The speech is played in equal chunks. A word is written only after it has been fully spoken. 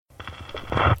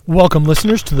Welcome,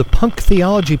 listeners, to the Punk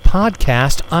Theology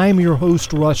Podcast. I'm your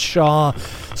host, Russ Shaw.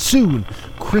 Soon,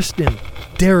 Kristen,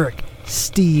 Derek,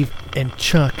 Steve, and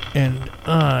Chuck and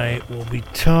I will be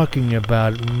talking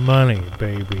about money,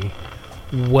 baby.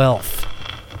 Wealth.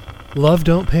 Love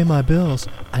don't pay my bills.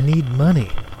 I need money.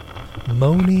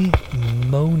 Money.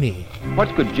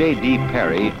 What could J.D.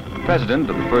 Perry, president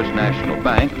of the First National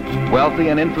Bank, wealthy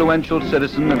and influential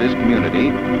citizen of his community,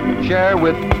 share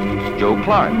with Joe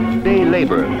Clark, day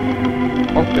laborer,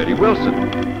 or Betty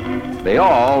Wilson? They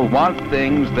all want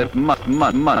things that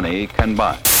money can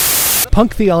buy.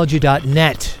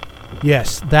 Punktheology.net.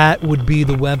 Yes, that would be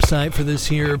the website for this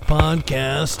here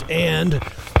podcast. And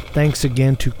thanks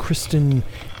again to Kristen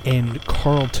and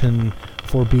Carlton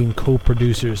for being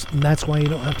co-producers. And that's why you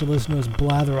don't have to listen to us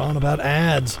blather on about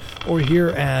ads or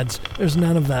hear ads. There's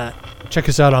none of that. Check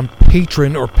us out on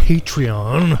Patreon or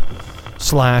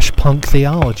Patreon/Punk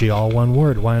Theology, all one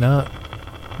word. Why not?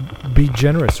 Be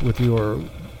generous with your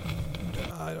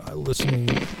listening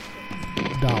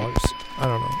dollars. I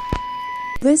don't know.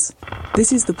 This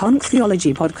is the Punk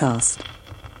Theology Podcast.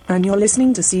 And you're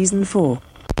listening to Season 4.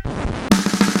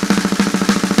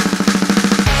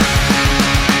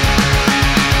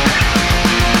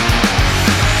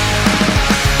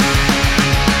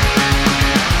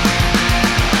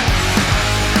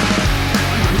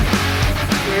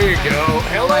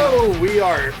 We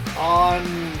are on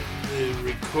the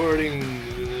recording.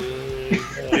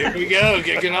 Here we go,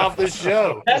 kicking off the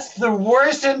show. That's the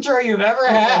worst intro you've ever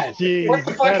had. Jeez, what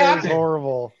the fuck happened? Is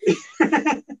horrible.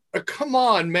 Come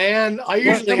on, man. I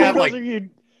usually have like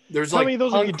there's like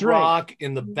punk rock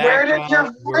in the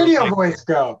background. Where did your radio voice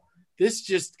go? This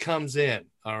just comes in,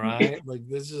 all right? Like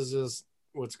this is just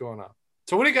what's going on.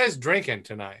 So what are you guys drinking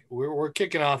tonight? We're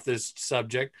kicking off this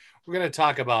subject. We're going to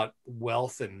talk about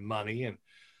wealth and money and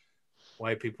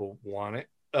why people want it.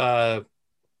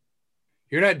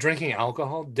 You're not drinking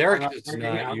alcohol? Derek is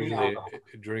not usually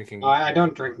drinking. I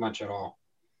don't drink much at all.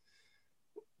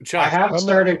 Chuck, I have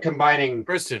started combining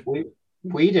Kristen.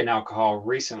 weed and alcohol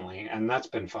recently, and that's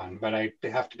been fun, but I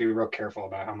have to be real careful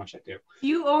about how much I do.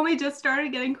 You only just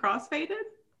started getting crossfaded?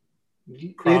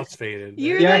 Crossfaded.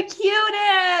 You're the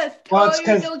cutest. Well,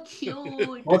 you're so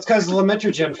cute. Well, it's because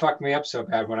Lametrogen fucked me up so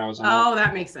bad when I was on. Oh,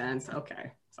 that makes sense.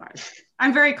 Okay. Sorry.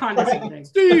 I'm very condescending.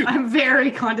 I'm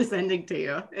very condescending to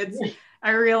you.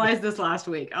 I realized this last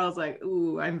week. I was like,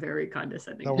 ooh, I'm very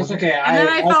condescending. It's okay. And then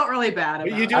I felt really bad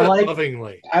about you do it. it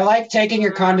lovingly. I like taking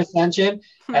your condescension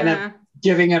and then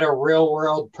giving it a real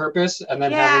world purpose and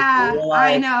then having to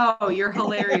realize... I know. You're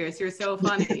hilarious. You're so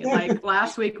funny. Like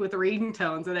last week with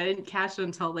ringtones, and I didn't catch it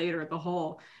until later, the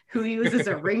whole who uses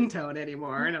a ringtone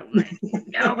anymore. And I'm like,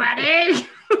 nobody.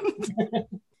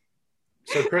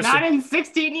 So Kristen, not in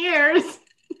 16 years.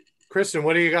 Kristen,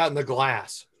 what do you got in the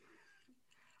glass?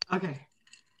 Okay,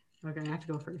 I have to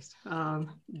go first.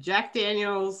 Jack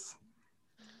Daniels.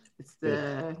 It's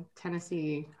the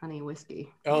Tennessee honey whiskey.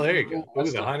 Oh, there you go.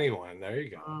 Ooh, the honey one. There you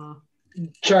go.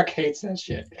 Chuck hates that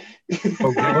shit.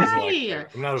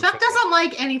 Chuck doesn't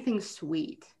like anything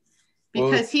sweet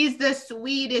because he's the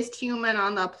sweetest human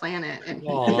on the planet, and he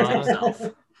hates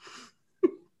himself.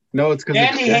 No, it's because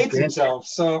Andy hates himself.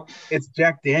 So it's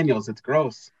Jack Daniels. It's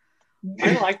gross.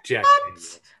 I like Jack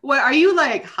Daniels. What are you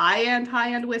like?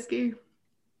 High-end whiskey?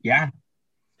 Yeah.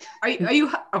 Are you?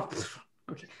 Oh,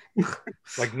 okay.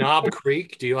 Like Knob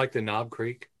Creek? Do you like the Knob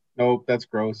Creek? Nope, that's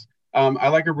gross. I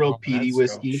like a real peaty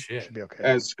whiskey. Should be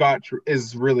okay. Scotch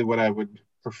is really what I would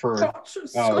prefer.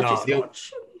 The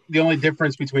only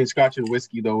difference between Scotch and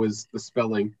whiskey, though, is the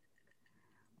spelling.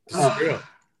 True.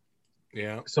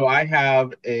 Yeah. So I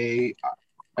have I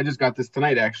just got this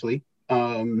tonight, actually.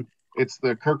 It's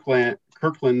the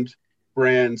Kirkland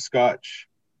brand Scotch.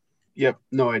 Yep,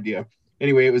 no idea.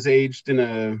 Anyway, it was aged in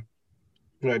a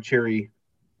cherry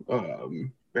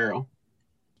barrel.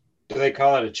 Do they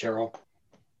call it a Cheryl?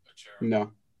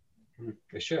 No.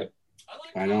 They should.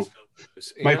 I know.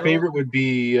 My favorite would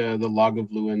be the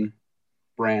Lagavulin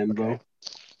brand, though.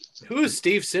 Who is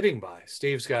Steve sitting by?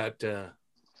 Steve's got...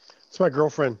 It's my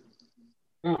girlfriend.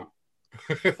 Oh.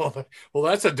 Well,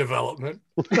 that's a development.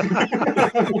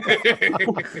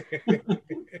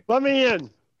 Let me in.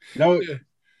 No,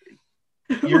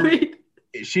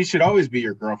 she should always be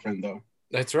your girlfriend, though.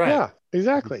 That's right. Yeah,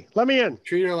 exactly. Let me in.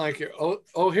 Treat her like your.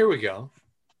 Oh, here we go.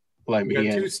 Let me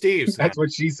in. Two Steves. That's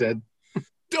what she said.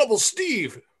 Double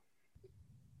Steve.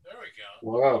 There we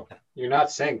go. Whoa, you're not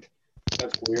synced.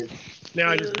 That's weird. Now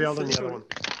I just bailed on the other one.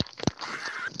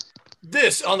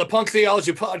 This on the Punk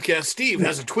Theology Podcast, Steve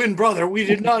has a twin brother we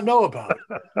did not know about.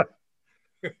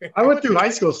 I went through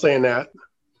high school saying that.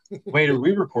 Wait, are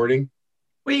we recording?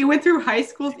 Wait, you went through high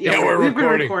school? Yeah, we're we've been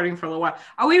recording. recording for a little while.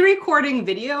 Are we recording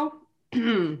video?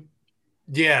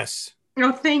 Yes.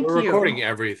 No, thank We're you. recording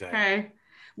everything. Okay.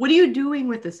 What are you doing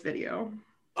with this video?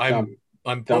 I'm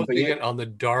Dumping posting it. it on the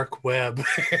dark web.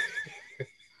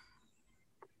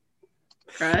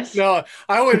 Crush? No,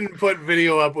 I wouldn't put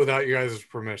video up without you guys'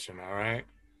 permission, all right?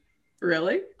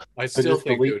 Really? I still just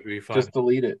think delete- it would be fun. Just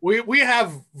delete it. We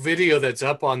have video that's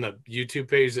up on the YouTube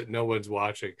page that no one's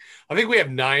watching. I think we have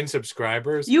 9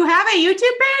 subscribers. You have a YouTube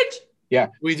page? Yeah.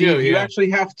 We Steve, do, You yeah. actually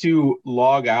have to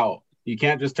log out. You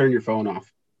can't just turn your phone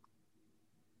off.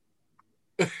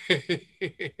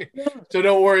 So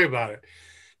don't worry about it.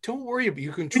 Don't worry, but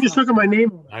you can You just try. look at my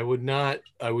name. I would not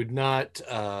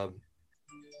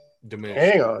diminish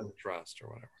Hang on. trust or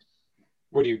whatever.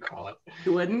 What do you call it?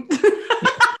 You wouldn't?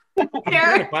 I'm trying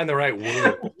Eric, to find the right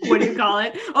word. what do you call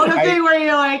it? Oh, the thing where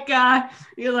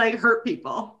you like hurt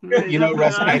people. You know,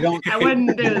 Russ, I don't. I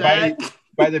wouldn't do that.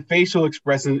 By the facial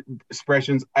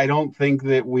expressions, I don't think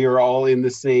that we are all in the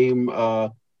same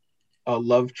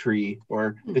love tree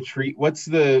or the tree. What's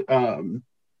the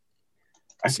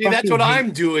See, that's what I'm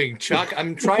doing, Chuck.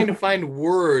 I'm trying to find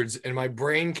words, and my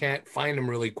brain can't find them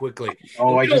really quickly.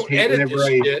 Oh, We I just don't hate edit whenever this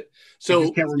I shit. So,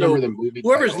 just can't remember so the movie.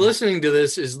 whoever's title. listening to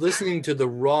this is listening to the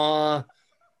raw,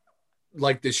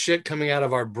 like the shit coming out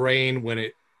of our brain when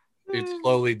it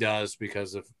slowly does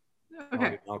because of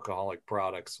Okay. alcoholic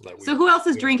products that we. So who else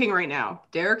is drinking right now?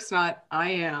 Derek's not.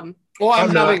 I am. Oh,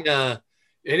 I'm not. having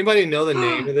anybody know the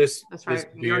name of this? That's this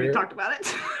right. You already beer? talked about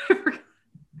it.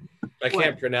 I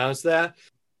can't What? pronounce that.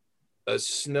 A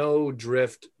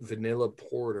Snowdrift Vanilla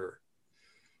Porter,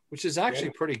 which is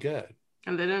actually pretty good.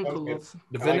 And then Okay. includes.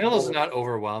 The I like vanilla's porter. not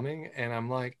overwhelming, and I'm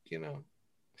like,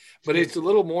 but it's a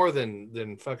little more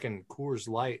than fucking Coors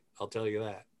Light. I'll tell you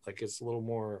that. Like it's a little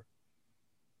more,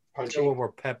 Punchy. a little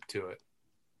more pep to it.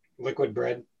 Liquid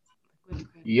bread.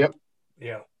 Yep.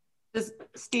 Yeah,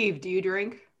 Steve, do you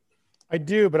drink? I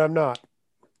do, but I'm not.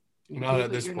 not at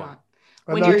But this you're point. not.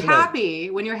 I'm When not you're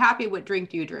today. happy, what drink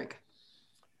do you drink?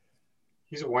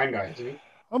 He's a wine guy, isn't he?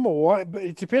 I'm a wine, but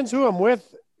it depends who I'm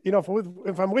with. You know,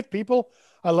 if I'm with people,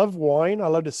 I love wine. I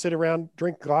love to sit around,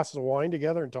 drink glasses of wine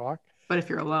together and talk. But if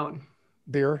you're alone,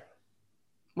 Beer,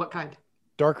 what kind?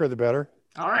 darker the better.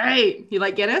 All right. You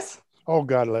like Guinness? Oh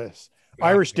God, less.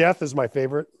 Irish Death is my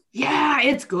favorite. Yeah,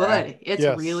 it's good. It's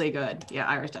Yes. really good. Yeah,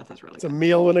 Irish Death is really It's a good.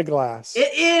 meal in a glass.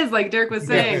 It is, like Derek was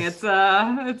saying, Yes.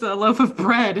 it's a loaf of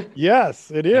bread.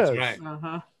 Yes, it is. That's right.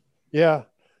 Uh-huh. Yeah,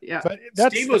 Yeah. but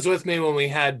that's Steve was with me when we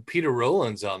had Peter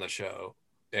Rollins on the show,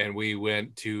 and we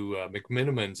went to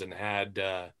McMinimans and had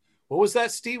what was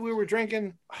that, Steve? We were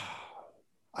drinking.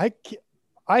 I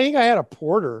think I had a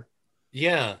porter.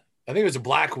 Yeah, I think it was a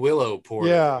Black Willow porter.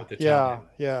 Yeah, at the yeah, time.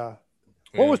 yeah.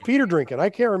 What was Peter drinking? I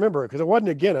can't remember because it wasn't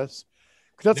a Guinness.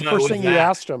 Because that's No, the it first was thing you that.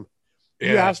 asked him.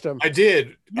 You Yeah. asked him. I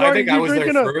did. You I are- think I you're was there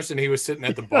drinking a- first, and he was sitting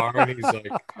at the bar, and he's like,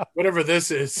 "Whatever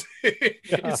this is,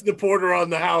 it's the porter on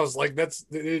the house. Like they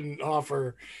didn't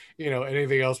offer,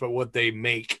 anything else but what they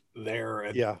make there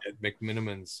at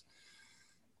McMinimans."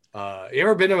 You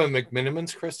ever been to a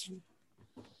McMinimans, Kristen?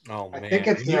 Oh I man, think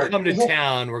it's when you their- come to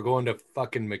town, we're going to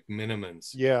fucking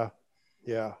McMinimans, Yeah,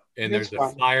 yeah. and It's there's a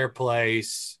fun.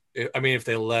 fireplace. I mean, if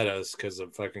they let us, because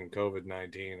of fucking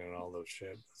COVID-19 and all those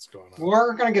shit that's going on.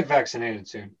 We're gonna get vaccinated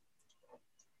soon.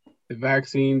 The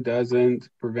vaccine doesn't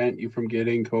prevent you from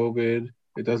getting COVID.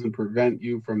 It doesn't prevent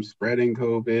you from spreading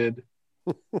COVID.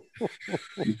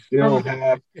 You still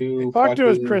have to Talk to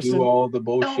us, fucking Kristen. do all the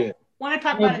bullshit. Want to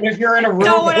talk about If it? you're in a room,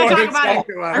 Don't want to What talk are you about it.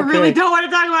 talking about? I really Okay. don't want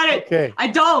to talk about it. Okay. I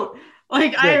don't.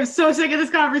 Like, I Okay. am so sick of this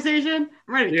conversation.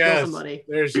 I'm ready to kill Yes, somebody.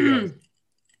 there she goes.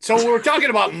 So we're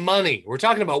talking about money. We're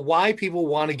talking about why people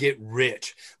want to get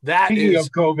rich. That Speaking is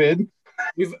of COVID,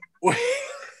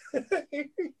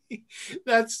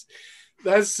 that's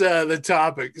the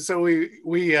topic. So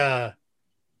we I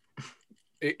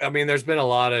mean, there's been a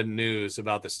lot of news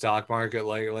about the stock market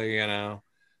lately.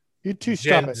 You two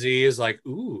stop Gen it. Z is like,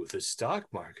 ooh, the stock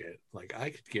market. Like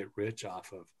I could get rich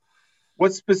off of.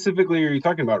 what specifically are you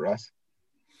talking about, Russ?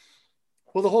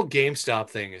 Well, the whole GameStop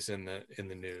thing is in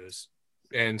the news,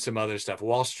 and some other stuff.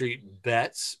 Wall Street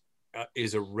Bets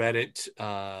is a Reddit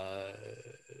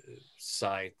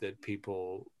site that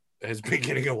people has been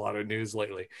getting a lot of news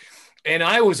lately, and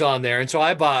I was on there, and so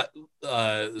I bought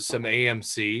some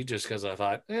AMC just because I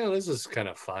thought, this is kind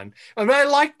of fun. I mean, I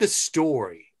liked the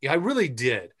story. Yeah, I really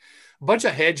did. A bunch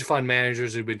of hedge fund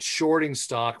managers who've been shorting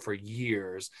stock for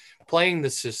years, playing the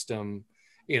system.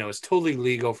 It's totally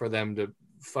legal for them to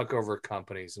fuck over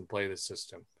companies and play the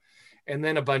system. And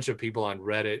then a bunch of people on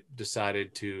Reddit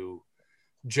decided to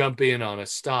jump in on a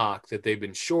stock that they've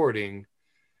been shorting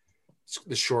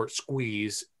the short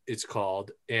squeeze, it's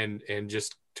called, and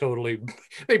just totally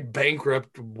they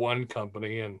bankrupt one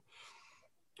company. And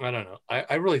I don't know.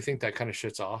 I really think that kind of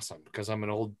shit's awesome because I'm an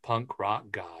old punk rock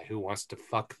guy who wants to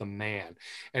fuck the man.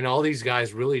 And all these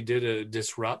guys really did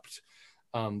disrupt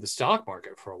the stock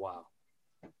market for a while.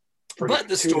 But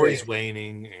the story's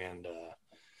waning, and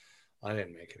I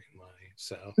didn't make any money.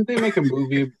 So did they make a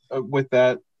movie with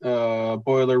that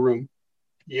Boiler Room?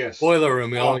 Yes. Boiler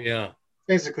Room. Oh, yeah.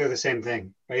 Basically the same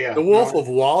thing. But yeah. The Wolf of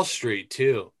Wall Street,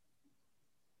 too.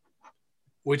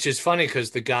 Which is funny because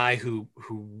the guy who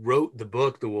wrote the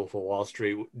book, The Wolf of Wall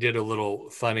Street, did a little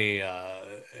funny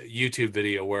YouTube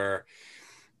video where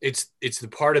it's the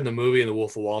part in the movie in The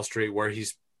Wolf of Wall Street where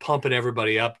he's pumping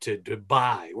everybody up to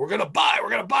buy. We're going to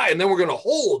buy. And then we're going to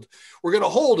hold. And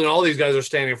all these guys are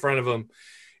standing in front of him,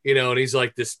 and he's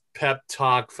like this pep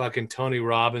talk, fucking Tony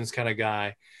Robbins kind of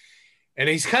guy. And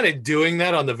he's kind of doing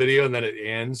that on the video, and then it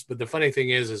ends. But the funny thing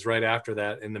is right after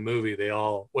that in the movie, they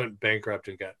all went bankrupt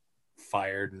and got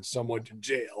fired, and some went to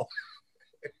jail.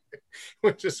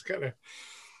 Which is kind of,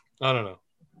 I don't know.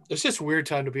 It's just a weird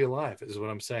time to be alive, is what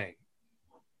I'm saying.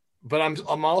 But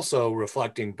I'm also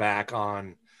reflecting back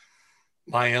on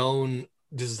my own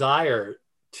desire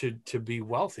to be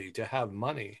wealthy, to have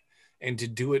money, and to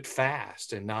do it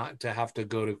fast, and not to have to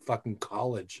go to fucking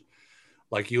college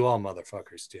like you all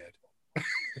motherfuckers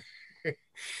did.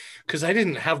 Because I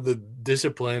didn't have the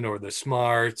discipline or the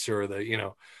smarts or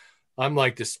the, I'm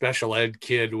like the special ed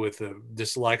kid with the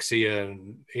dyslexia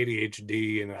and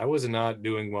ADHD, and I was not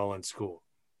doing well in school.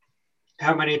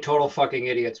 How many total fucking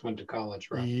idiots went to college,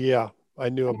 bro? Yeah, I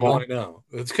knew a bunch. I know.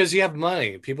 It's because you have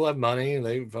money. People have money, and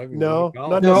they fucking no,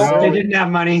 they didn't have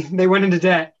money. They went into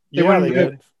debt. They went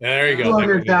into did. There you go.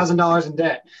 $200,000 in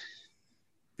debt.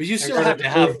 But you still have to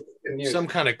have some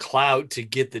kind of clout to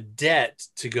get the debt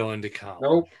to go into college.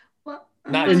 Nope. Well,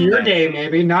 not in your day,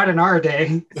 maybe. Not in our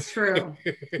day. It's true.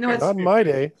 No, it's not in my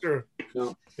day. Sure.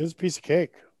 No. It was a piece of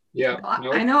cake. Yeah.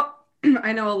 Nope.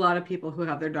 I know a lot of people who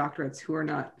have their doctorates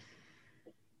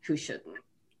who shouldn't.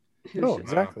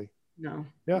 Exactly. No.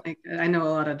 Yeah. I know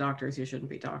a lot of doctors who shouldn't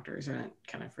be doctors, and it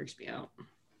kind of freaks me out.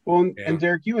 Well, and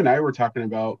Derek, you and I were talking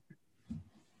about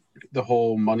the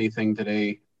whole money thing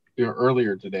today,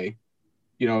 earlier today,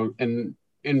 and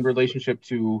in relationship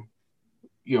to,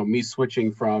 me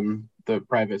switching from the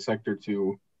private sector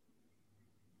to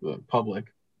the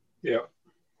public. Yeah.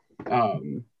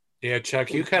 Yeah,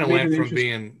 Chuck, you kind of went from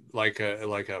being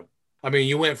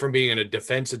you went from being a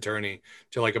defense attorney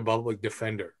to like a public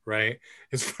defender, right?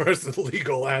 As far as the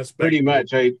legal aspect. Pretty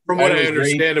much. From what I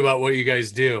understand about what you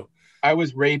guys do. I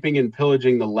was raping and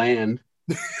pillaging the land.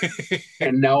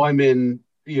 And now I'm in,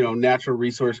 natural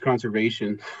resource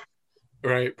conservation.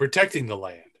 Right. Protecting the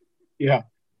land. Yeah.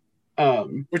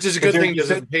 Which is a good thing because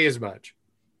it doesn't pay as much.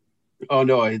 Oh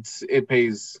no, it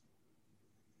pays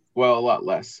a lot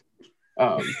less.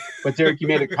 But Derek, you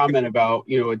made a comment about,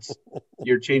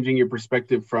 you're changing your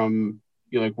perspective from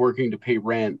working to pay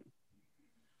rent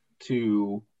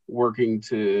to working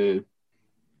to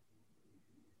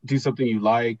do something you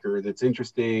like or that's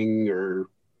interesting, or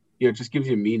it just gives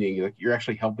you meaning. Like you're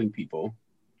actually helping people.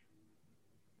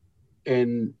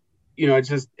 And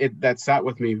that sat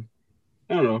with me.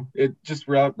 I don't know. It just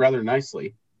rather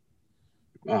nicely.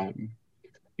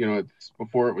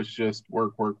 Before it was just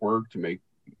work to make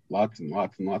lots and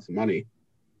lots and lots of money,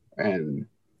 and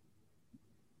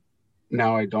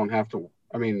now I don't have to.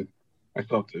 I mean, I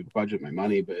still have to budget my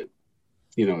money, but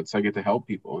I get to help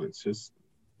people, and it's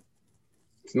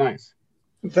nice.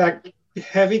 In fact,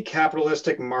 heavy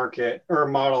capitalistic market or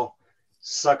model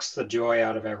sucks the joy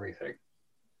out of everything.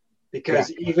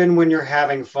 Because even when you're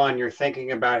having fun, you're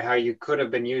thinking about how you could have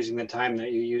been using the time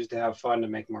that you used to have fun to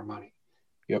make more money.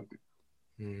 Yep.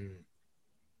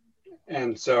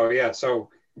 And so,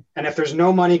 and if there's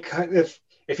no money,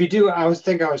 if you do, I was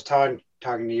talking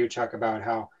to you, Chuck, about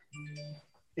how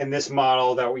in this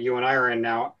model that you and I are in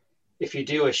now, if you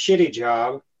do a shitty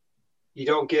job, you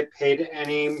don't get paid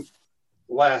any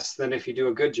less than if you do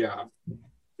a good job.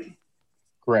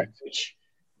 Correct.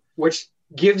 Which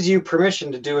gives you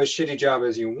permission to do as shitty job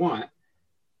as you want.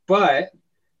 But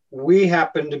we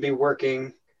happen to be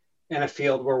working in a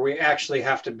field where we actually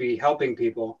have to be helping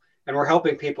people, and we're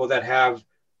helping people that have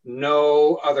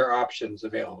no other options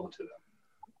available to them.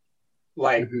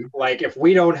 Like if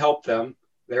we don't help them,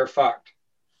 they're fucked.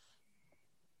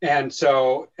 And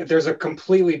so there's a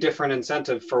completely different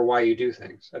incentive for why you do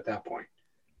things at that point.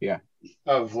 Yeah.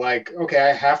 Of like, okay,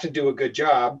 I have to do a good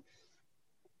job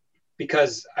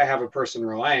because I have a person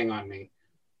relying on me,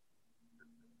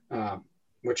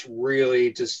 which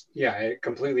really just, it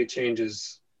completely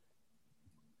changes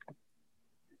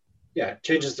Yeah, it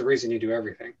changes the reason you do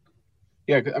everything.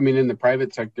 Yeah, I mean, in the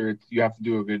private sector, you have to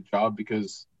do a good job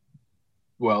because,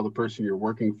 well, the person you're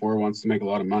working for wants to make a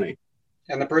lot of money.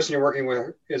 And the person you're working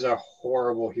with is a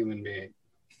horrible human being.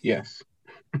 Yes.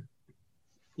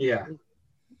 Yeah.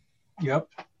 Yep.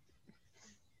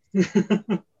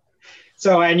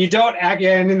 So, and you don't act,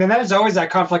 and then there's always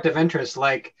that conflict of interest.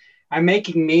 Like, I'm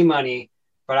making me money,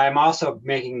 but I'm also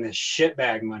making this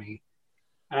shitbag money.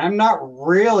 And I'm not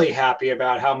really happy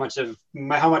about how much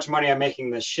money I'm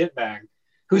making this shitbag,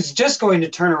 who's just going to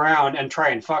turn around and try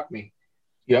and fuck me.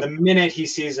 Yep. The minute he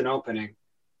sees an opening,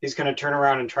 he's going to turn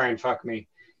around and try and fuck me.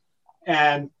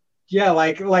 And yeah,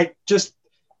 just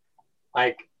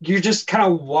you just kind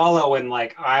of wallow in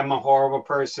like, I'm a horrible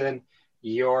person.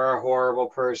 You're a horrible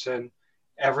person.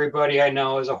 Everybody I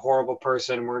know is a horrible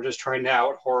person. We're just trying to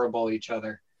out horrible each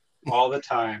other all the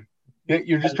time.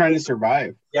 You're just trying to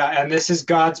survive. Yeah, and this is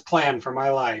God's plan for my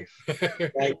life.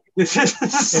 Like, this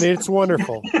is... And it's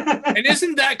wonderful. And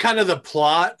isn't that kind of the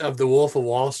plot of The Wolf of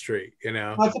Wall Street? You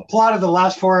know, that's the plot of the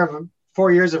last 4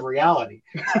 years of reality.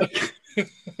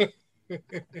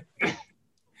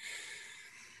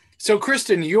 So,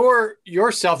 Kristen,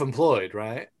 you're self-employed,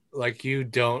 right? Like, you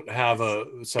don't have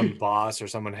some boss or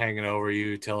someone hanging over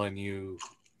you telling you.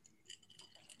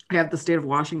 I have the state of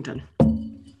Washington.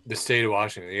 The state of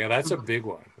Washington, yeah, that's a big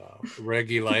one.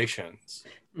 Regulations,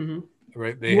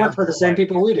 right? They work for the same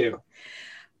people we do.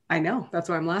 I know. That's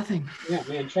why I'm laughing. Yeah,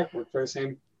 me and Chuck work for the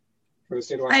state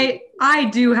of Washington. I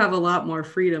do have a lot more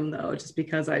freedom though, just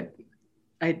because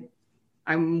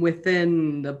I'm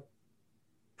within the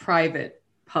private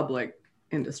public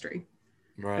industry.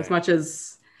 Right. As much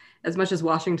as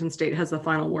Washington State has the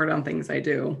final word on things I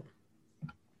do,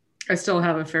 I still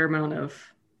have a fair amount of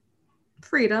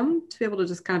freedom to be able to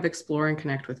just kind of explore and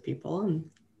connect with people. And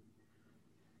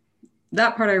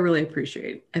that part I really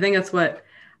appreciate. I think that's what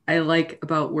I like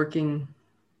about working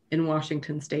in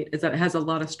Washington State, is that it has a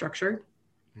lot of structure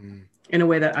in a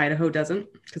way that Idaho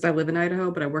doesn't, because I live in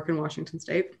Idaho, but I work in Washington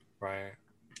State. Right.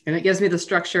 And it gives me the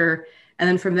structure. And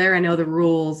then from there, I know the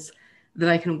rules that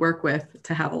I can work with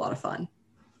to have a lot of fun.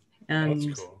 And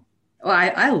that's cool. Well,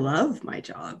 I love my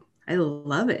job. I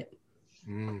love it.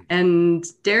 And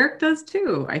Derek does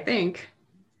too, I think.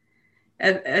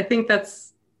 I think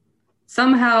that's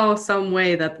somehow, some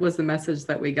way, that was the message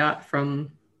that we got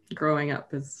from growing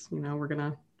up is, you know, we're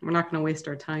not gonna waste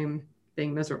our time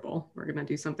being miserable. We're gonna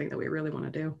do something that we really want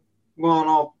to do.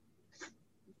 Well,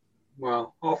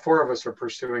 all 4 of us are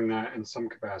pursuing that in some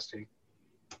capacity.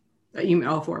 You mean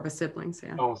all 4 of us siblings,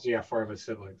 yeah. Oh, yeah, 4 of us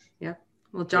siblings. Yep.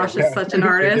 Well, Josh is such an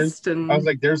artist, and I was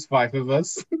like, "There's 5 of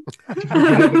us."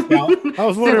 I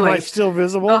was wondering, am I still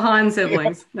visible? The Han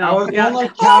siblings. Yeah. No,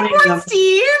 counting them.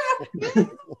 Steve.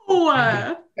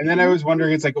 No. And then I was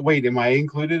wondering, it's like, wait, am I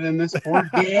included in this board?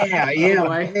 Yeah.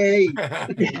 Hey.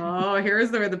 Oh,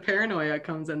 here's where the paranoia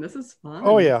comes in. This is fun.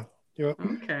 Oh yeah.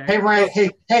 Okay. Hey, Ryan.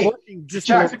 Hey. Working just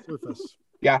Chuck. on the surface.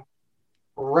 Yeah.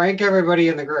 Rank everybody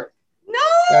in the group. No,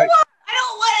 I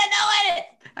don't want to know it.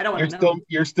 I don't want to know.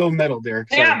 You're still metal, Derek.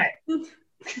 Damn it.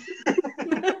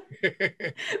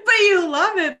 But you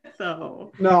love it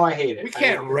though. No, I hate it. We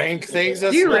can't rank things.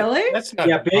 Do you really? That's not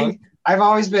fun. I've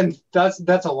always been, that's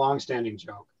a long-standing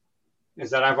joke, is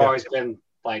that I've always been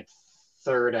like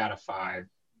 3rd out of 5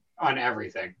 on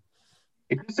everything.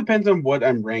 It just depends on what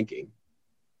I'm ranking.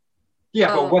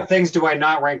 Yeah, but what things do I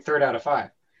not rank 3rd out of 5?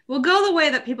 We'll go the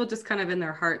way that people just kind of in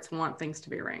their hearts want things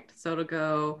to be ranked. So it'll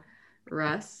go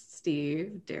Russ,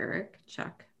 Steve, Derek,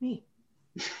 Chuck, me.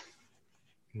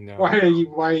 No. Why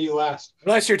are you last?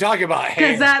 Unless you're talking about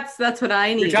hair. Because that's what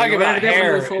I need. You're talking about to be able to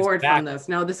hair. move forward from this.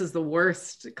 No, this is the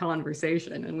worst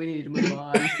conversation, and we need to move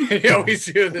on. You always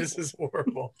do. This is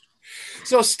horrible.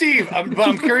 So, Steve,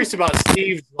 I'm curious about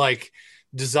Steve's like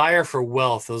desire for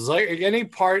wealth. Is like any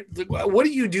part. What do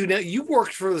you do now? You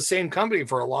worked for the same company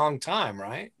for a long time,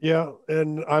 right? Yeah,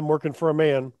 and I'm working for a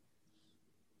man.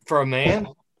 For a man.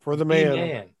 For the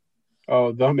man.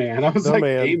 Oh, the man. I was the like,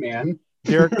 man. hey, man.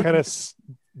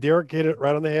 Derek hit it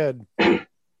right on the head.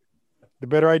 The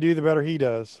better I do, the better he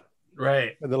does.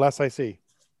 Right. And the less I see.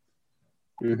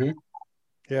 Mm-hmm.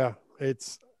 Yeah,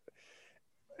 it's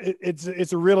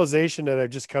a realization that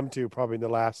I've just come to probably in the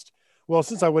last,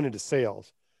 since I went into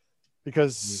sales,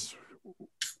 because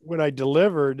when I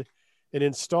delivered and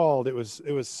installed, it was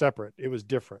separate. It was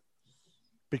different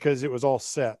because it was all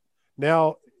set.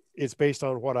 Now it's based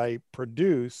on what I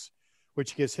produce,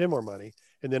 which gives him more money.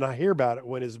 And then I hear about it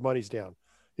when his money's down.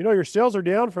 You know, your sales are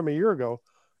down from a year ago.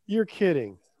 You're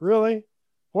kidding. Really?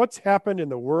 What's happened in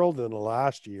the world in the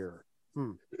last year?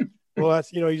 Well,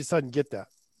 that's, you just didn't get that.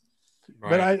 Right.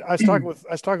 But I was talking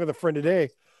with a friend today,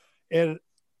 and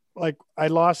like I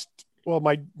lost. Well,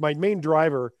 my main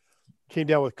driver came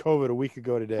down with COVID a week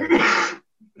ago today.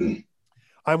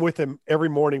 I'm with him every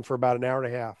morning for about an hour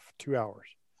and a half, 2 hours.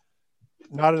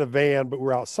 Not in a van, but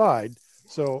we're outside.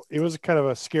 So it was kind of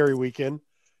a scary weekend.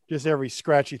 Just every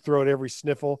scratchy throat, every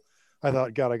sniffle. I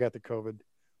thought, God, I got the COVID.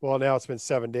 Well, now it's been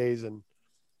 7 days and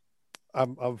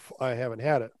I haven't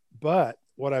had it. But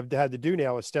what I've had to do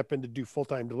now is step in to do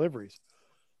full-time deliveries.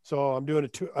 So I'm doing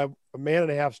a man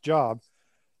and a half's job,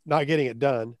 not getting it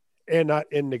done and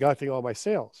neglecting all my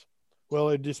sales. Well,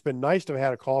 it'd just been nice to have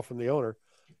had a call from the owner.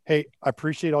 Hey, I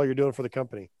appreciate all you're doing for the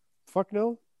company. Fuck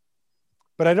no.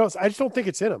 But I just don't think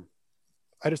it's in him.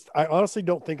 I honestly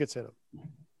don't think it's in him.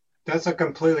 That's a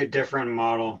completely different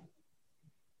model.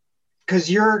 Because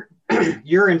you're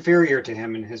inferior to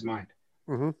him in his mind.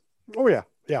 Mm-hmm. Oh yeah.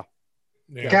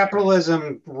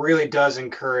 Capitalism really does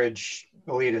encourage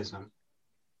elitism.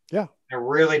 Yeah. It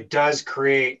really does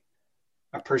create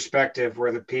a perspective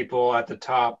where the people at the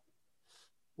top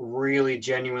really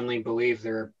genuinely believe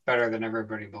they're better than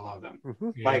everybody below them. Mm-hmm.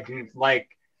 Yeah.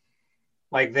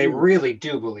 Like they really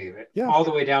do believe it, all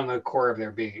the way down to the core of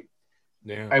their being.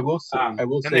 Yeah. I will say,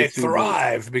 and they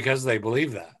thrive because they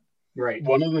believe that. Right.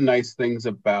 One of the nice things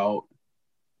about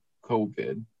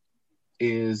COVID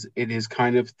is it has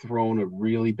kind of thrown a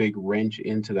really big wrench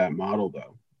into that model,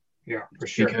 though. Yeah, for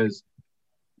sure. Because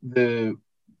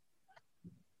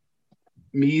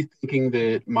me thinking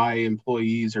that my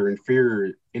employees are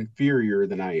inferior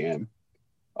than I am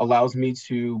allows me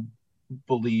to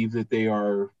believe that they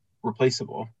are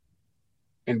replaceable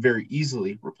and very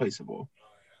easily replaceable.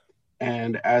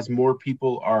 And as more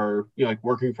people are, like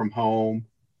working from home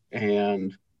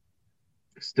and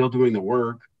still doing the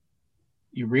work,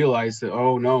 you realize that,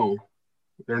 oh no,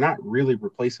 they're not really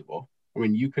replaceable. I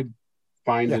mean, you could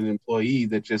find an employee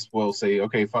that just will say,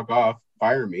 okay, fuck off,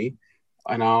 fire me,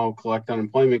 and I'll collect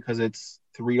unemployment because it's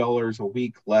 $3 a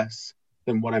week less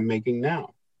than what I'm making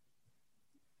now.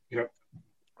 Yep.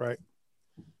 Right.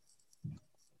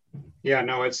 Yeah,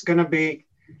 no, it's going to be,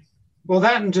 well,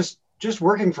 that and just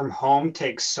working from home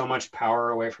takes so much power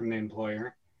away from the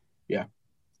employer. Yeah.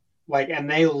 Like, and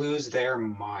they lose their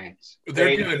minds.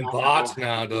 They're doing bots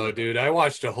now, though, dude. I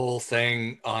watched a whole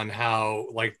thing on how,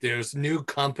 like, there's new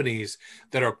companies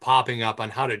that are popping up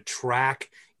on how to track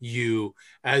you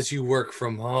as you work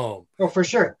from home. Oh, for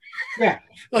sure. Yeah.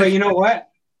 But you know what?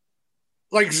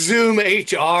 Like Zoom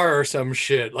HR or some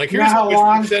shit. Like, here's how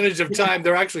much percentage of time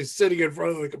they're actually sitting in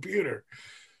front of the computer.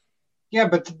 Yeah,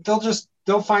 but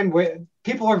they'll find way.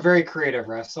 People are very creative,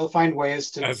 Russ. They'll find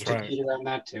ways to cheat around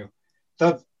that too.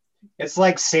 It's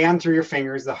like sand through your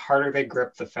fingers. The harder they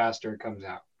grip, the faster it comes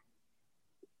out.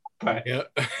 But yeah.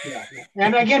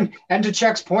 And again, and to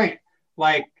Chuck's point,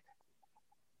 like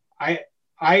I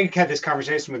had this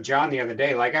conversation with John the other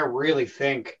day. Like, I really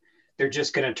think they're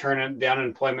just going to turn the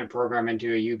unemployment program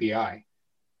into a UBI,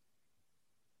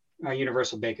 a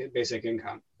universal basic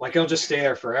income. Like, it'll just stay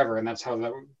there forever, and that's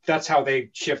how they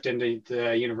shift into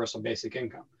the universal basic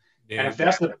income. Yeah. And if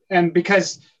that's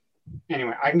because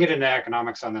anyway, I can get into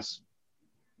economics on this.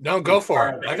 No, go for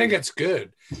it. I think it's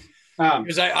good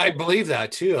because I believe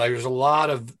that too. Like, there's a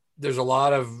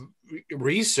lot of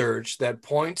research that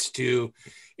points to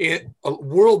it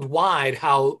worldwide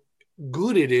how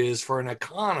good it is for an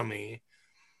economy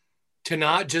to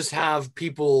not just have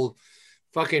people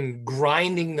fucking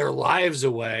grinding their lives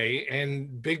away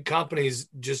and big companies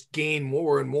just gain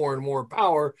more and more and more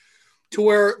power to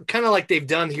where, kind of like they've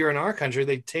done here in our country,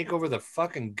 they take over the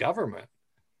fucking government.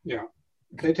 Yeah.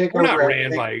 They take we're over.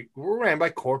 We're ran by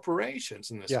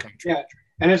corporations in this country. Yeah.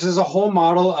 And it's just a whole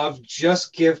model of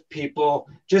just keep people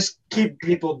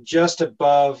just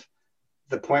above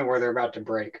the point where they're about to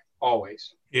break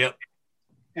always. Yep.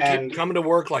 And keep coming to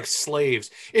work like slaves.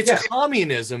 It's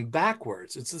communism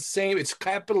backwards. It's the same. It's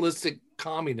capitalistic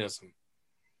communism.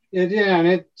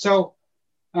 And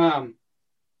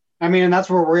that's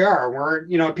where we are.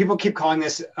 We're, people keep calling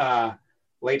this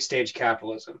late stage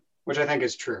capitalism, which I think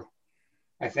is true.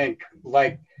 I think,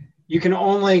 like, you can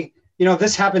only,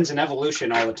 this happens in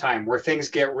evolution all the time, where things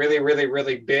get really, really,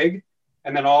 really big,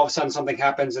 and then all of a sudden something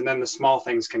happens, and then the small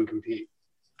things can compete.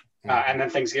 And then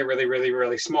things get really, really,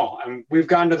 really small. And we've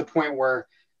gotten to the point where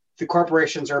the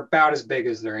corporations are about as big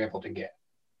as they're able to get.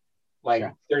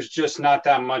 Like, there's just not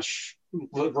that much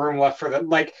room left for them.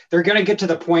 Like, they're going to get to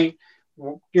the point,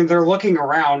 they're looking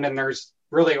around, and there's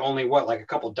really only like a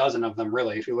couple dozen of them,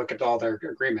 really, if you look at all their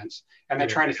agreements. And they're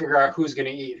trying to figure out who's going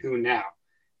to eat who now.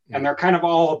 And they're kind of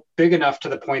all big enough to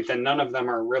the point that none of them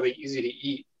are really easy to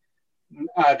eat.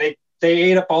 They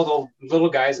ate up all the little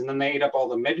guys, and then they ate up all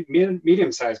the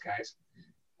medium-sized guys.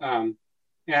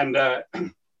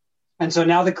 And so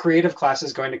now the creative class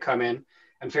is going to come in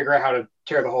and figure out how to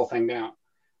tear the whole thing down.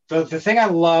 The thing I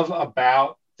love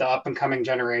about the up and coming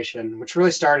generation, which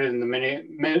really started in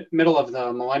the middle of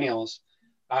the millennials,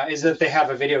 is that they have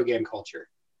a video game culture.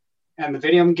 And the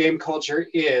video game culture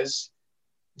is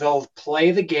they'll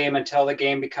play the game until the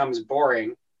game becomes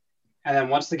boring. And then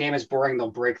once the game is boring, they'll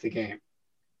break the game.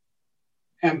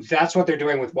 And that's what they're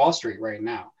doing with Wall Street right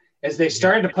now, is they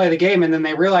started to play the game and then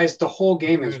they realized the whole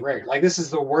game is rigged. Like, this is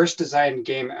the worst designed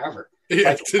game ever.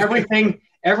 Like,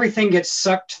 everything gets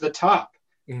sucked to the top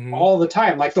all the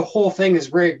time. Like, the whole thing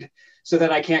is rigged so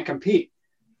that I can't compete.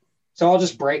 So I'll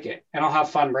just break it and I'll have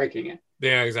fun breaking it.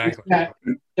 Yeah, exactly.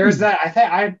 There's that.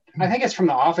 I think it's from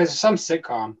The Office, some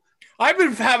sitcom. I've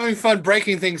been having fun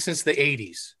breaking things since the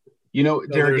 80s. You know,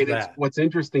 Derek, what's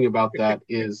interesting about that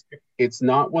is it's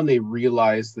not when they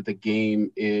realize that the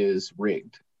game is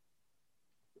rigged,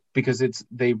 because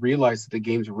they realize that the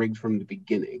game's rigged from the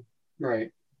beginning.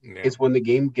 Right. Yeah. It's when the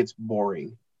game gets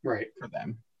boring, right, for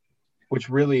them, which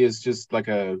really is just like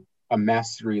a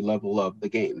mastery level of the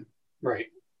game. Right.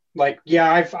 Like,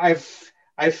 yeah,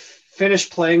 I've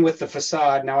finished playing with the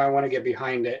facade. Now I want to get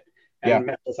behind it and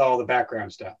mess with all the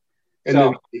background stuff. And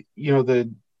then, you know, the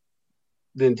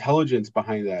intelligence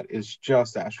behind that is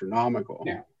just astronomical.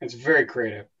 Yeah, it's very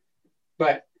creative.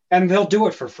 And they'll do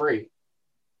it for free.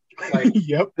 Like,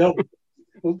 yep.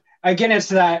 Again, it's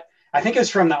that, I think it's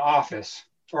from The Office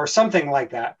or something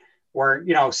like that, where,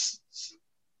 you know,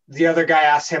 the other guy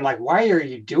asks him, like, why are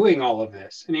you doing all of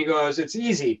this? And he goes, it's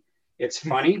easy. It's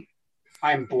funny.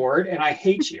 I'm bored and I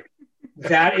hate you.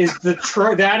 That is the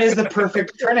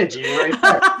perfect trinity right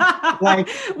there. Like,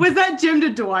 was that Jim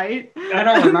to Dwight? I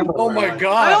don't remember. Oh my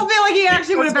God. I don't feel like he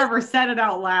actually would have ever said it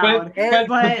out loud.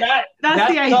 But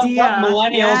that's the idea.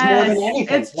 Millennials more than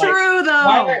anything. It's true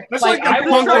though. That's like the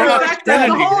punk rock the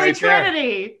trinity. Holy right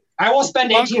Trinity. I will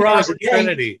spend 18 hours a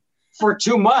day for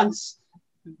 2 months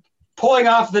pulling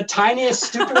off the tiniest,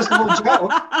 stupidest little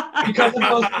joke because of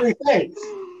those 3 things.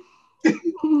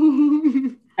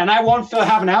 And I won't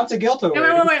have an ounce of guilt over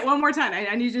it. Wait, one more time.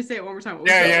 I need you to say it one more time.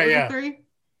 Yeah. 3?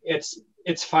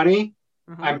 It's funny.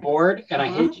 I'm bored and I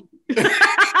hate you.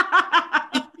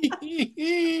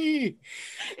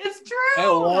 It's true. I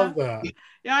love that.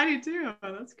 Yeah, I do too.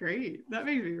 Oh, that's great. That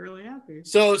makes me really happy.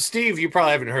 So, Steve, you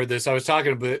probably haven't heard this. I was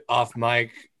talking a bit off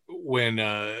mic when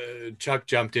Chuck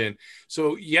jumped in.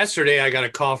 So yesterday I got a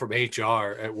call from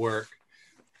HR at work,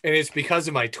 and it's because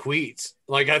of my tweets.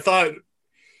 Like, I thought,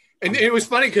 and it was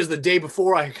funny because the day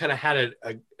before I kind of had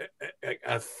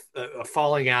a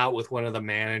falling out with one of the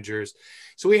managers.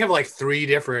 So we have like 3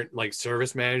 different like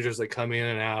service managers that come in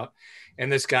and out. And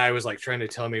this guy was like trying to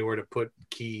tell me where to put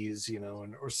keys, you know,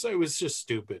 or so it was just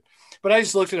stupid. But I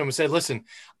just looked at him and said, listen,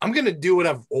 I'm going to do what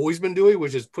I've always been doing,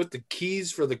 which is put the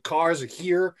keys for the cars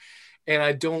here. And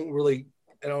I don't really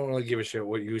give a shit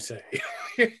what you say.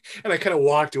 And I kind of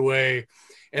walked away.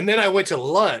 And then I went to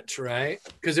lunch, right?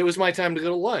 Because it was my time to go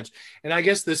to lunch. And I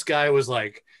guess this guy was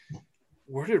like,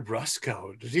 where did Russ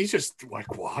go? Did he just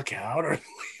like walk out? Or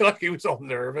like he was all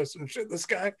nervous and shit, this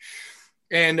guy.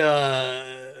 And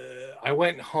I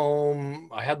went home,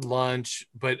 I had lunch,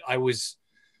 but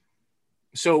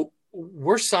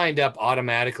we're signed up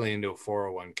automatically into a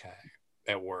 401k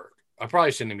at work. I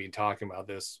probably shouldn't be talking about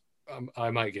this. I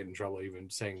might get in trouble even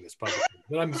saying this publicly,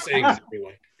 but I'm saying it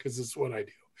anyway, because it's what I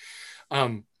do.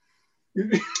 I'm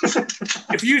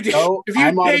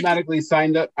automatically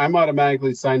signed up. I'm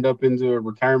automatically signed up into a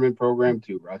retirement program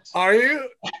too, Russ. Are you?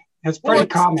 That's pretty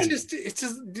common.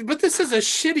 But this is a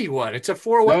shitty one. It's a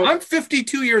 401. I'm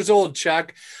 52 years old,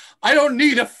 Chuck. I don't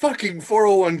need a fucking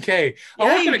 401k.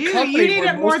 You need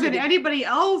it more than anybody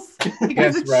else,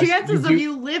 because the chances of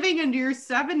you living into your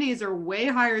 70s are way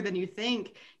higher than you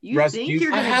think. You're going to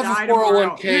die tomorrow. I have a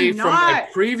 401k from my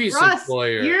previous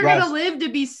employer. You're going to live to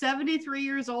be 73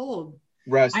 years old.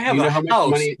 Russ, I have a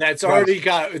house that's already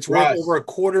got, it's worth over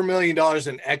 $250,000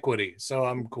 in equity, so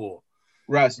I'm cool.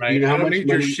 Russ, right? Do you know how much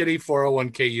your shitty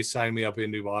 401k you sign me up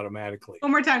into automatically.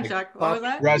 One more time, Chuck. What was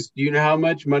that? Russ, do you know how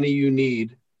much money you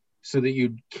need so that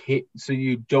you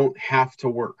don't have to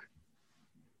work?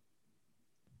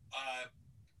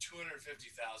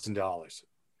 $250,000.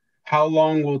 How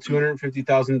long will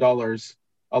 $250,000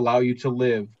 allow you to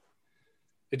live?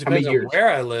 It depends on where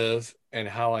I live and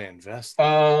how I invest.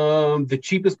 The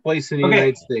cheapest place in the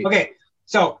United States. Okay,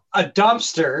 so a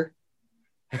dumpster.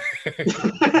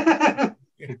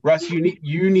 Russ, you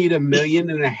need $1.5 million.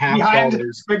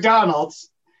 McDonald's.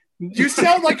 You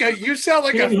sound like a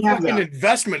fucking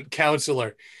investment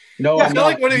counselor. No, I I'm feel not.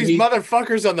 like one of You these need-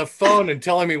 motherfuckers on the phone and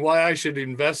telling me why I should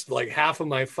invest like half of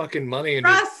my fucking money into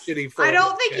Russ, shitty. I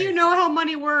don't think 401k. you know how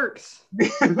money works.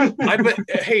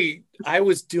 Hey, I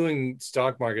was doing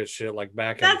stock market shit like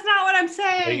back That's in not what I'm late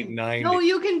saying. 90s. No,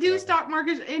 you can do stock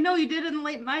markets. No, you did it in the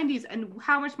late 90s. And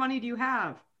how much money do you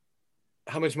have?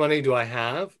 How much money do I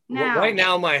have? Now. Right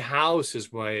now, my house is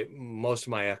most of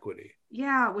my equity.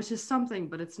 Yeah, which is something,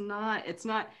 but it's not.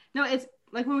 No, it's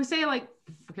like when we say like,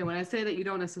 okay, when I say that you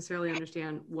don't necessarily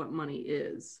understand what money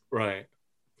is, Right.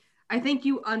 I think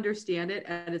you understand it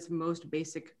at its most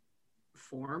basic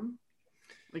form.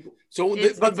 Like, So,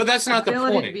 it's but that's not the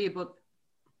ability to point. be able.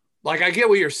 Like, I get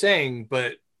what you're saying,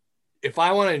 but if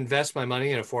I want to invest my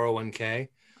money in a 401k,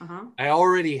 Uh-huh. I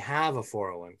already have a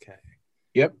 401k.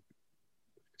 Yep.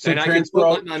 So And I can transfer put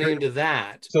all- my money into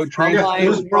that. So transfer.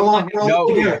 Roll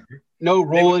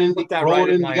it in. Put that Roll right it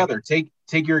in in my- together.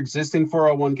 Take your existing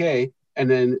 401k and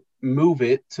then move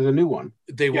it to the new one.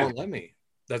 They won't let me.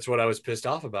 That's what I was pissed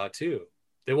off about too.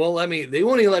 They won't let me. They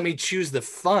won't even let me choose the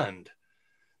fund.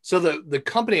 So the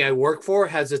company I work for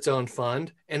has its own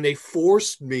fund, and they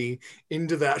forced me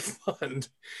into that fund.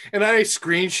 And I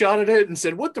screenshotted it and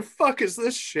said, "What the fuck is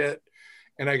this shit?"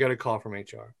 And I got a call from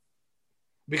HR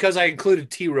because I included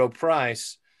T. Rowe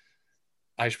Price.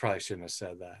 I probably shouldn't have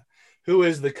said that. Who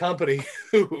is the company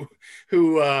who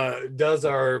does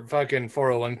our fucking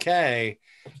 401k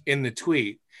in the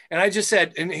tweet? And I just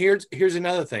said, and here's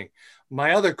another thing.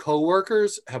 My other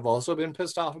coworkers have also been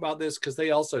pissed off about this because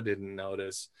they also didn't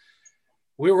notice.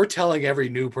 We were telling every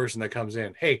new person that comes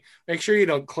in, hey, make sure you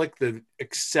don't click the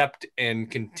accept and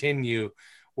continue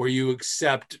where you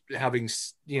accept having,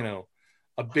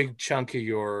 a big chunk of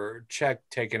your check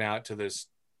taken out to this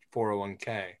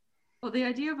 401k. Well, the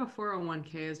idea of a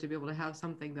 401k is to be able to have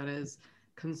something that is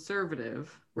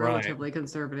conservative, Right. relatively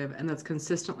conservative, and that's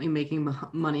consistently making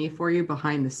money for you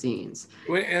behind the scenes.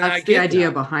 And That's the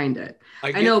idea behind it.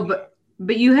 I know,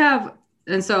 but you have,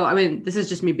 and so, I mean, this is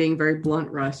just me being very blunt,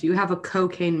 Russ. You have a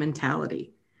cocaine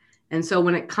mentality. And so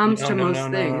when it comes to most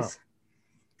things,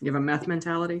 you have a meth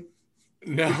mentality?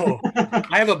 No,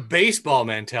 I have a baseball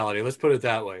mentality. Let's put it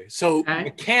that way. So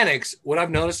mechanics, what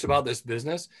I've noticed about this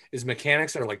business is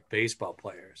mechanics are like baseball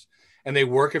players, and they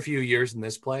work a few years in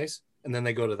this place, and then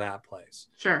they go to that place.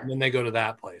 Sure. And then they go to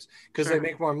that place because they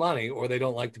make more money, or they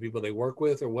don't like the people they work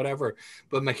with, or whatever.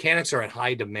 But mechanics are in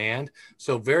high demand,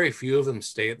 so very few of them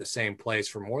stay at the same place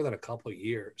for more than a couple of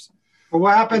years. But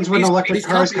what happens when electric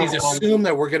cars come companies along? assume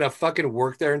that we're gonna fucking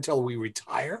work there until we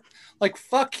retire? Like,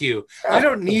 fuck you. I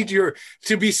don't need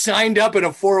to be signed up in a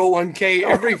 401k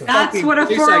every That's fucking what a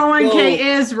place I 401k go.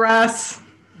 is, Russ.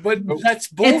 But that's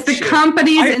bullshit. It's the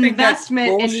company's I think that's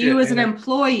investment in you bullshit, as an and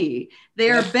employee.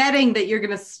 They are betting that you're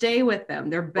going to stay with them.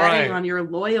 They're betting Right. on your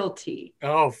loyalty.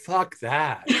 Oh, fuck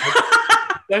that.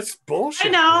 That's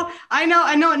bullshit. I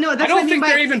know. No, that's I don't what I mean think by,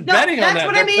 they're even no, betting on that's that.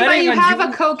 what They're I mean by betting you on have you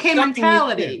a cocaine sucking you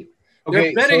mentality. in.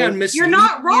 They're betting on You're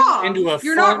not wrong. into a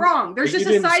You're not fund wrong. There's that just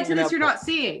you a didn't side to sign this up you're for. not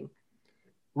seeing.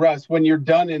 Russ, when you're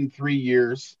done in 3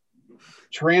 years,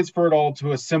 transfer it all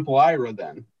to a simple IRA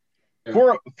then.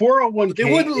 401k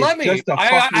They wouldn't let me. just a I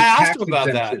fucking asked tax them about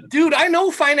exemption. that. Dude, I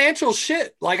know financial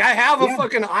shit. Like, I have a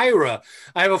fucking IRA.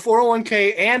 I have a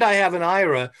 401k and I have an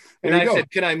IRA. And There you I go.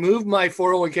 said, can I move my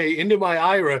 401k into my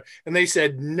IRA? And they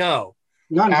said, no.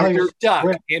 Not until You're you're stuck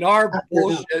quit. in our After you're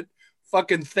done. bullshit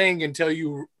fucking thing until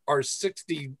you are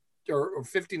 60 or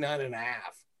 59 and a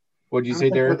half. What'd you I don't say,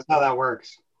 think Derek? That's how that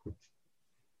works.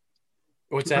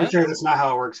 What's I'm that? sure that's not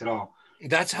how it works at all.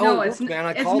 That's how No, it it's works, man.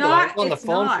 I it's called them. I not- was on the it's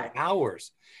phone not. for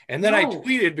hours. And then I No.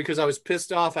 tweeted because I was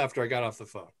pissed off after I got off the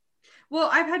phone. Well,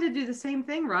 I've had to do the same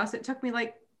thing, Russ. It took me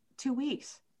like 2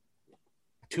 weeks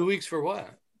 2 weeks for what?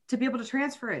 to be able to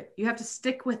transfer it. You have to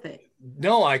stick with it.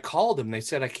 No, I called them. They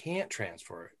said I can't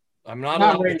transfer it. I'm not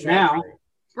Not allowed right to transfer now. it.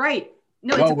 Right.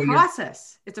 No, No, it's a when you're-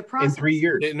 process. It's a In process. 3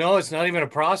 years. No, it's not even a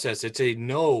process. It's a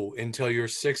no until you're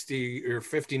 60 or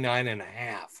 59 and a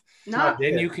half. No.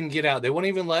 Then you can get out. They won't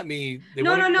even let me. They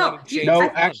No, won't no, even no. let me change No,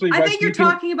 it. actually, I Russ, think you're you can-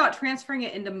 talking about transferring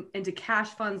it into cash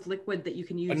funds, liquid that you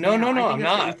can use. No, now. no, I think I'm that's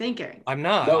what not. you're thinking. I'm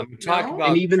not. No. I'm talking No? about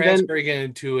And even then- transferring it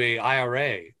into a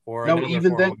IRA or No, another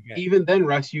even then, 401k. even then,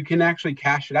 Russ, you can actually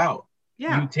cash it out.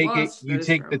 Yeah. You take well, it. that's- You that is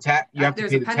take true. the tax. You have to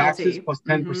There's pay a the taxes penalty. plus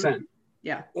 10%.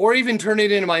 Yeah. Or even turn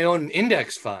it into my own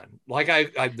index fund. Like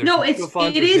there's No, mutual it's-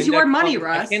 funds, it there's is your index money, funds.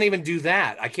 Russ. I can't even do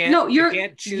that. I can't. No, I your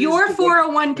can't choose your to-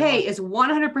 401k is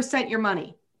 100% your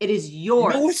money. It is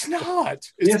yours. No, it's not.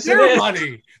 It's Yes, their it is.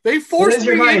 money. They forced is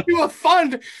your me money. into a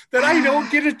fund that I don't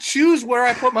get to choose where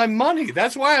I put my money.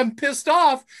 That's why I'm pissed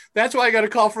off. That's why I got a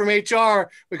call from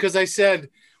HR because I said,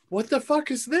 "What the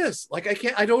fuck is this? Like,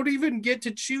 I don't even get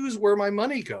to choose where my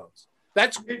money goes."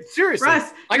 That's seriously.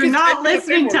 Russ, I you're can not send you the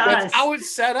listening to paperwork. us. That's how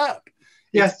it's set up.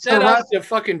 Yes, It's set so up Russ, to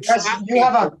fucking Russ, trap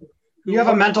you have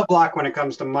a mental block when it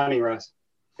comes to money, Russ.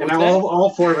 And What's all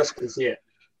four of us can see it.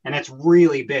 And it's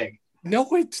really big. No,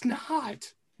 it's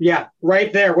not. Yeah,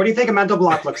 right there. What do you think a mental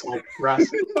block looks like, Russ?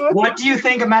 What do you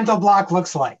think a mental block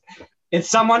looks like? It's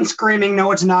someone screaming,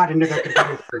 no, it's not, into their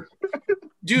computer screen.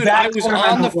 Dude, That's I was what a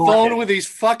on the mental block phone is. with these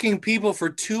fucking people for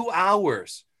 2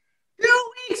 hours. 2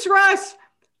 weeks, Russ.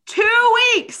 2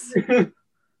 weeks.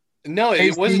 No, Hey,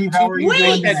 it wasn't Steve, how 2 are you weeks.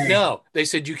 doing They said today? no. They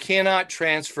said you cannot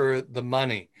transfer the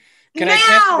money. Can now, I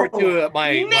transfer it to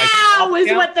my now is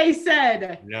account? what they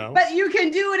said. No. But you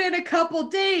can do it in a couple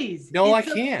days. No, It's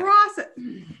I a can't. process.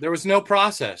 There was no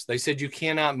process. They said you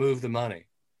cannot move the money.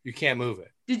 You can't move it.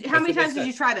 How many That's what times they did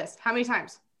you said. try this? How many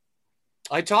times?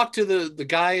 I talked to the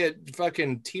guy at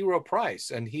fucking T. Rowe Price,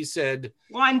 and he said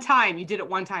One time. You did it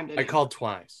one time, didn't I you? called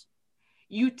twice.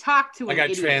 You talked to an I got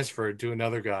idiot. transferred to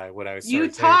another guy when I was. You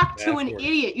talked to an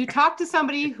idiot. You talked to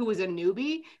somebody who was a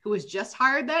newbie, who was just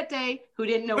hired that day, who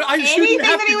didn't know But I shouldn't anything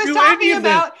have that he to was do talking any of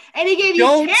this. about, and he gave you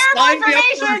Don't terrible sign me up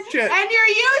for information, shit. and you're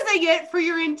using it for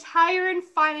your entire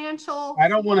financial. I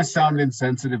don't want to sound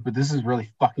insensitive, but this is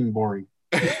really fucking boring.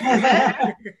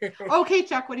 Okay,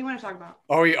 Chuck, what do you want to talk about?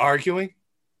 Are we arguing?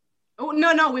 Oh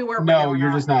no, we were. No,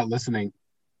 you're just not listening.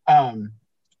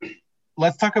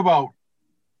 Let's talk about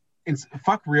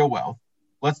fuck real wealth.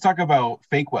 Let's talk about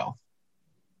fake wealth.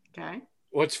 Okay.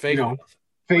 What's fake? You know, wealth?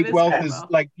 Fake is wealth fake is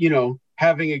wealth? like,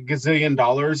 having $1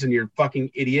 gazillion and you're a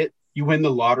fucking idiot. You win the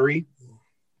lottery.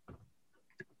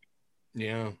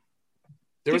 Yeah.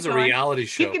 There was a going. reality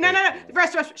show. No.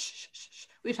 Rest. Shh.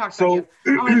 We've talked So- about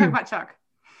you. I want to talk about Chuck.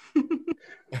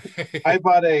 I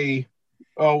bought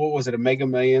what was it, a Mega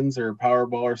Millions or a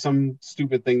Powerball or some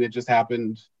stupid thing that just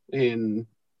happened in,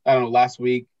 I don't know, last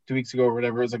week, 2 weeks ago or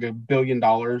whatever. It was like $1 billion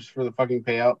for the fucking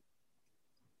payout.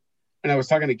 And I was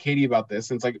talking to Katie about this,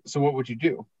 and it's like, so what would you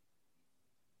do?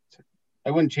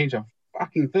 I wouldn't change a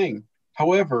fucking thing.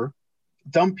 However,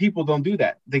 dumb people don't do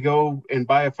that. They go and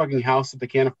buy a fucking house that they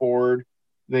can't afford.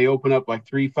 They open up like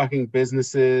 3 fucking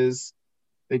businesses.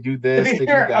 They do To this, be they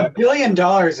fair, do $1 that. billion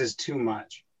is too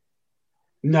much.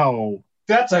 No.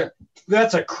 That's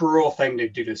a cruel thing to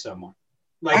do to someone.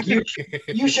 Like you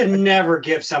should never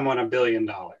give someone $1 billion.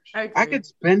 I could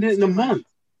spend it in a month.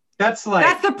 That's like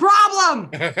That's the problem.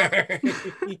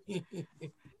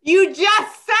 You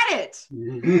just said it.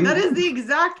 That is the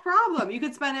exact problem. You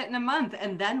could spend it in a month,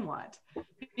 and then what?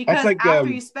 Because like, after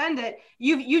you spend it,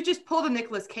 you just pulled a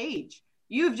Nicolas Cage.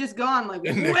 You've just gone like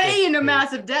way into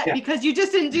massive debt because you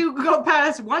just didn't go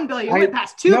past $1 billion. You went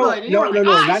past $2 billion. And you were like,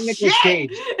 no, oh, not Nicolas shit.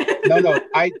 Cage. No,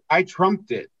 I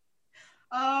trumped it.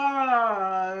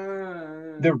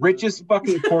 The richest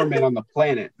fucking poor man on the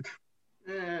planet.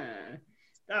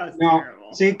 That was no.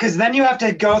 terrible. See, because then you have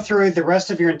to go through the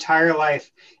rest of your entire life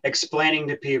explaining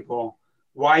to people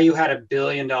why you had $1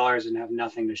 billion and have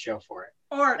nothing to show for it.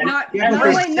 Or And not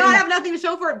have nothing to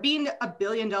show for it, being $1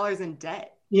 billion in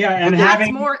debt. Yeah, and That's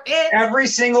having more it. every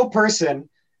single person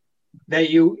that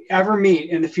you ever meet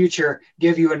in the future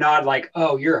give you a nod like,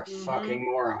 oh, you're a fucking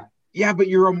moron. Yeah, but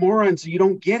you're a moron, so you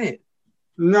don't get it.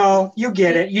 No, you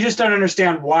get it. You just don't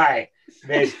understand why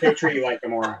they treat you like a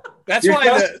moron. That's You're why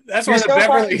the you're so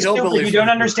Beverly fucking stupid, Hillbillies. you don't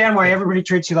understand why everybody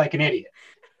treats you like an idiot.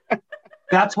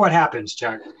 That's what happens,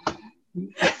 Chuck.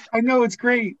 I know, it's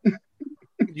great.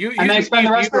 And they spend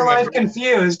the rest of their life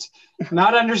confused,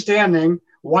 not understanding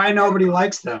why nobody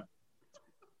likes them.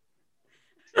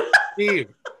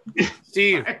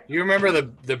 Steve, you remember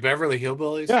the Beverly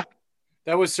Hillbillies? Yeah.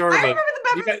 That was sort of I remember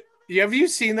the Beverly. have you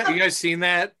seen that? You guys seen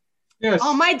that? Yes.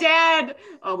 Oh, my dad.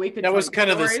 Oh, we could. That was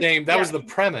kind of the stories. same. That Yeah. was the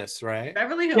premise, right?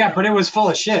 Beverly Hills. Yeah, but it was full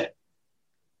of shit.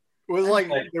 It was like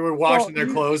they were washing their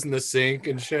clothes in the sink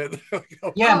and shit.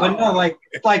 Yeah, but no, like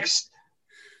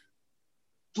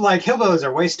hillbillies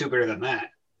are way stupider than that.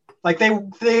 Like they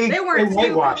weren't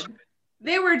whitewashed. stupid.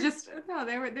 They were just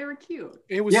they were cute.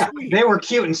 It was sweet. They were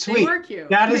cute and sweet. They were cute.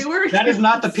 That is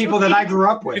not the people that I grew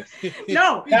up with.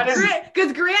 No, That is-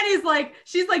 because Granny's like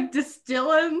she's like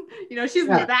distilling, she's in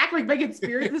Yeah. the back like making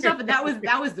spirits and stuff, and that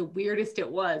was the weirdest it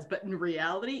was. But in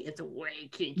reality, it's way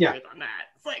kinkier than that.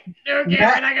 It's like, okay,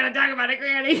 we're not gonna talk about it,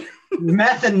 Granny.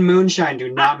 Meth and moonshine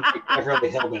do not make Beverly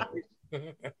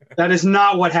Hillbillies. That is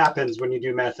not what happens when you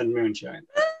do meth and moonshine.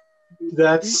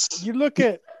 That's you look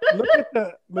at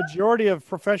the majority of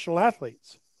professional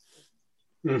athletes.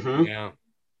 mm-hmm. Yeah.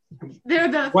 They're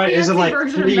the What is it, fancy like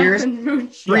version 3 of years? Meth and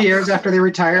Moonshine. 3 years after they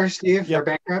retire, Steve, Yep. they're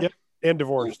bankrupt. Yep. And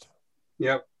divorced.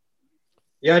 Yep.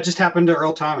 Yeah, it just happened to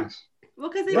Earl Thomas. Well,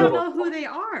 because they don't know who they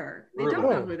are. They don't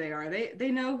know who they are. They know who the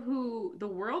They know who the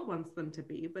world wants them to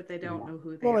be, but they don't know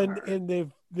who they are. And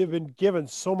they've been given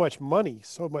so much money,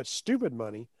 so much stupid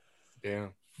money,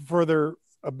 for their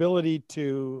ability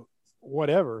to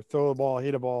whatever, throw a ball,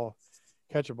 hit a ball,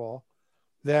 catch a ball,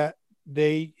 that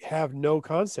they have no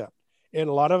concept. And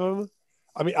a lot of them,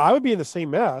 I mean, I would be in the same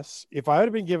mess if I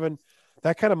had been given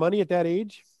that kind of money at that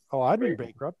age. Oh, I'd be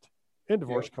bankrupt and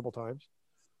divorced a couple times,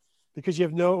 because you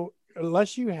have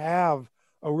unless you have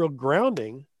a real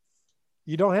grounding,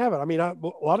 you don't have it. I mean, a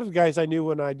lot of the guys I knew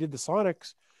when I did the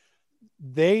Sonics,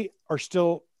 they are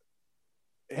still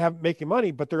making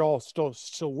money, but they're all still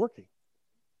working.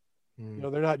 You know,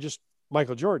 they're not just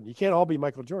Michael Jordan. You can't all be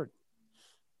Michael Jordan.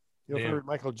 You know, for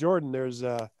Michael Jordan, there's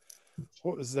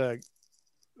what was there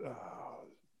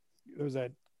was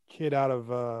that kid out of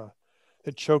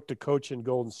that choked a coach in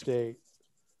Golden State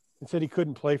and said he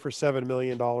couldn't play for $7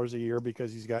 million a year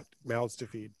because he's got mouths to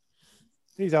feed.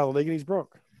 He's out of the league and he's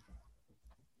broke.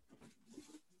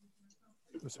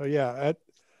 So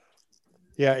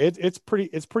it's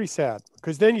pretty sad,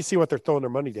 because then you see what they're throwing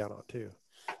their money down on too.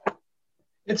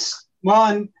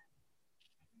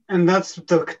 And that's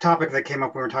the topic that came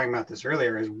up when we were talking about this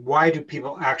earlier, is why do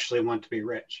people actually want to be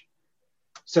rich?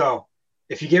 So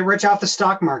if you get rich off the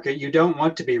stock market, you don't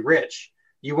want to be rich.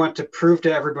 You want to prove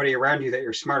to everybody around you that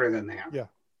you're smarter than they are. Yeah.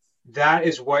 That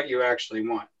is what you actually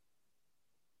want.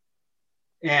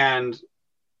 And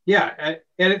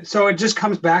so it just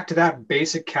comes back to that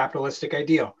basic capitalistic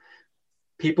ideal.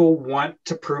 People want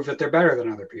to prove that they're better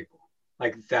than other people.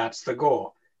 Like, that's the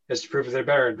goal, is to prove that they're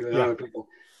better than other people.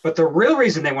 But the real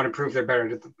reason they want to prove they're better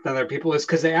than other people is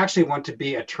because they actually want to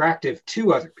be attractive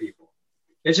to other people.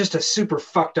 It's just a super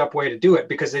fucked up way to do it,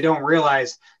 because they don't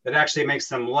realize that actually makes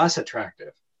them less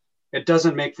attractive. It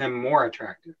doesn't make them more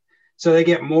attractive. So they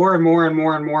get more and more and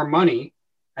more and more money,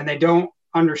 and they don't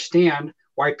understand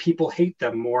why people hate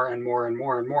them more and more and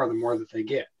more and more the more that they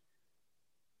get.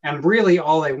 And really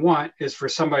all they want is for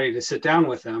somebody to sit down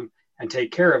with them and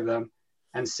take care of them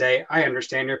and say, I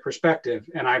understand your perspective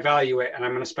and I value it, and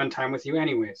I'm going to spend time with you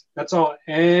anyways. That's all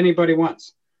anybody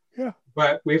wants. Yeah.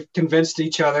 But we've convinced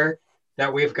each other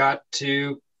that we've got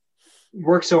to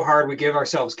work so hard we give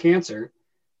ourselves cancer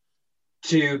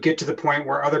to get to the point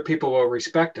where other people will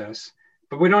respect us.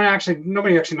 But nobody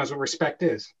actually knows what respect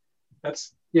is.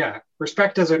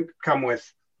 Respect doesn't come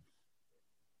with,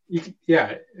 you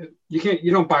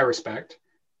don't buy respect.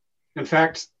 In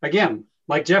fact, again,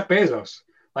 like Jeff Bezos,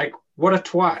 like, what a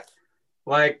twat.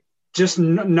 Like, just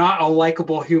not a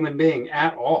likable human being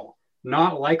at all.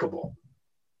 Not likable.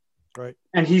 Right.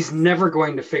 And he's never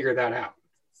going to figure that out.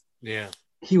 Yeah.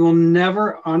 He will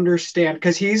never understand,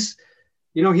 because he's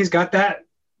got that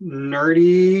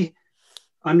nerdy,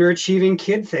 underachieving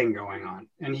kid thing going on.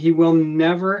 And he will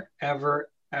never, ever,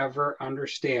 ever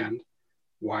understand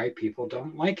why people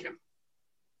don't like him.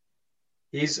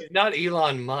 He's not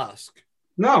Elon Musk.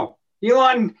 No,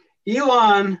 Elon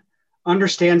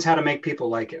understands how to make people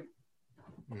like him.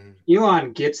 Mm-hmm.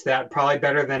 Elon gets that probably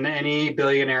better than any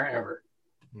billionaire ever.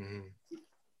 Mm-hmm.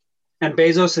 And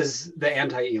Bezos is the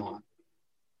anti-Elon.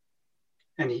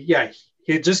 And he's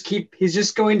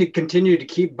just going to continue to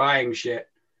keep buying shit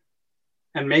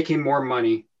and making more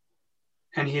money.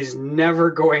 And he's never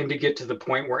going to get to the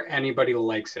point where anybody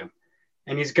likes him.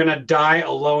 And he's going to die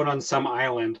alone on some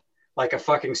island like a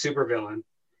fucking supervillain.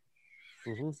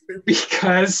 Mm-hmm.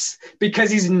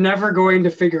 Because he's never going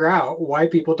to figure out why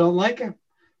people don't like him.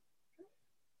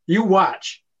 You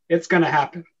watch. It's going to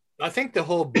happen. I think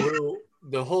all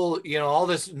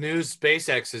this news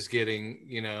SpaceX is getting,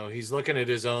 he's looking at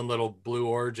his own little Blue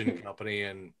Origin company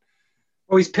and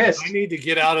he's pissed. I need to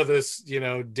get out of this,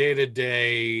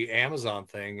 day-to-day Amazon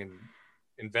thing and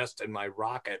invest in my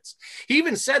rockets. He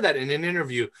even said that in an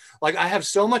interview. Like, I have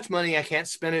so much money, I can't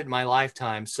spend it in my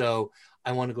lifetime, so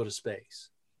I want to go to space.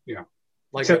 Yeah.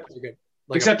 Except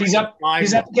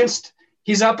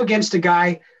he's up against a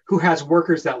guy who has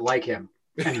workers that like him.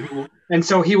 And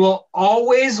so he will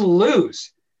always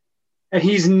lose. And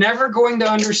he's never going to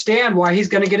understand why he's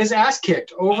going to get his ass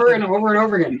kicked over and over and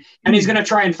over again. And he's going to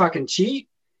try and fucking cheat.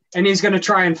 And he's going to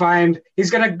try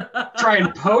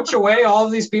and poach away all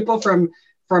of these people from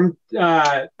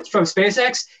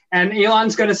SpaceX. And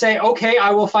Elon's going to say, okay,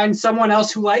 I will find someone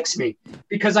else who likes me,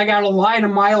 because I got a line a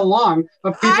mile long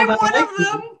of people that like me.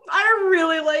 I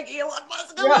really like Elon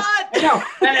Musk a lot. I know.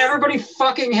 And everybody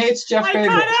fucking hates Jeff Bezos. I kind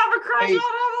of have a crush on him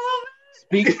a little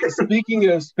bit. Speaking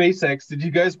of SpaceX, did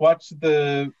you guys watch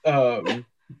the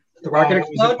rocket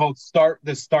explode?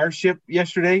 The Starship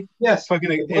yesterday? Yes. Fucking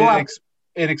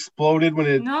it exploded when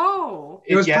it. No.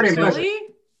 It was pretty really?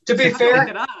 To be I have to fair, look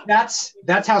it up.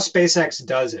 that's how SpaceX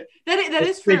does it. That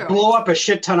is true. They blow up a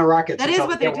shit ton of rockets. That is until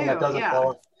what they get one do, that doesn't yeah.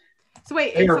 blow up. So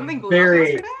wait, They is are something blew very- up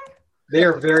yesterday? They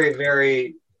are very,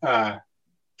 very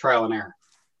trial and error.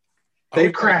 They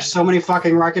crashed so many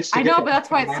fucking rockets. To I get know, there. but that's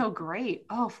why it's so great.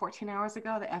 14 hours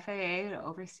ago, the FAA to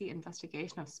oversee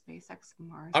investigation of SpaceX and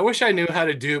Mars. I wish I knew how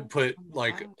to put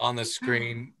like on the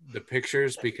screen the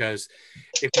pictures, because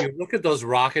if you look at those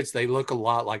rockets, they look a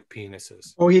lot like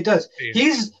penises. Oh, he does.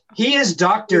 He is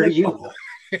Dr. Evil.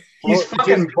 He's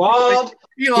fucking bald.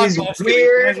 Elon He's Musk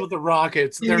weird. with the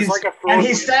rockets. There's like a and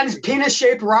he sends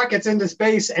penis-shaped rockets into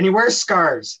space, and he wears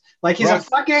scarves. Like he's a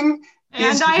fucking.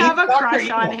 And I have a Dr. crush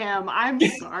Evil. on him. I'm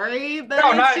sorry, but No,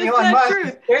 it's not just Elon the Musk.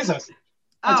 truth. Bezos.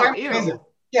 I'm Oh, talking ew. Bezos.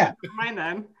 Yeah. Mine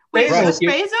then. Wait, Bezos.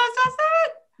 Bezos does that?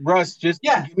 Russ, just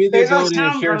Yeah, give me the Bezos ability to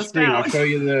sound share grossed screen. out.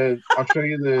 I'll show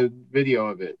you the video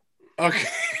of it.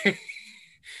 Okay.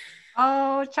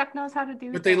 Oh, Chuck knows how to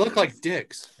do. But they look things. like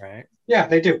dicks, right? Yeah,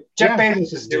 they do. Jeff Yeah.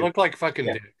 Bezos is They dude. look like fucking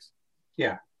Yeah. dicks.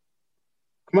 Yeah.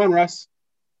 Come on, Russ.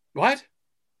 What?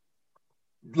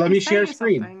 Let me He's share saying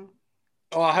screen. something.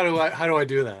 Oh, how do I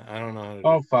do that? I don't know how to do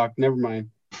Oh fuck, never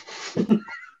mind.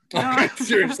 it.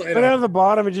 Seriously, I Go down don't. to the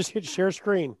bottom and just hit share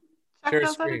screen. Chuck Share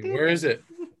knows how to screen. do Where is things. it?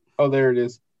 Oh, there it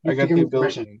is. I got Give the him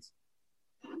ability. permission.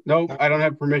 Nope, I don't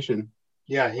have permission.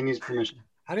 Yeah, he needs permission.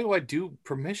 How do I do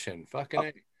permission? Fucking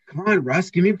A. Come on, Russ,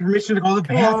 give me permission to go to the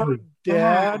Come bathroom. on,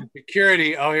 Dad.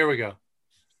 Security. Oh, here we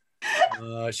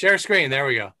go. Share screen. There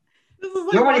we go. This is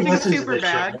like Nobody watching listens to super this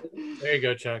bad. shit. There you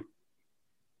go, Chuck.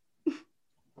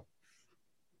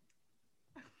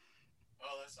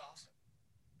 Oh, that's awesome.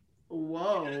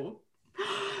 Whoa.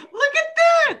 Look at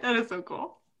that. That is so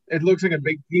cool. It looks like a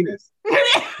big penis.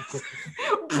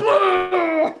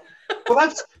 Well,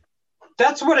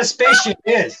 that's what a spaceship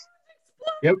is.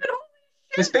 Yep.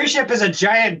 A spaceship is a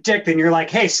giant dick, and you're like,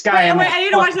 hey, Sky, I'm Wait, gonna I need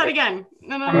to fuck watch that you. again.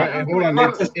 No. Right, hold on.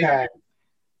 Fuck this guy.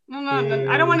 No.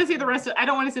 I don't want to see the rest of I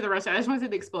don't want to see the rest of it. I just want to see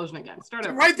the explosion again. Start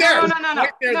over. Right there. No.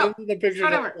 Right there. No. Those are the pictures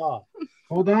Start I over. saw.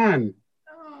 Hold on.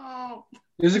 Oh,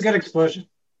 It was a good explosion.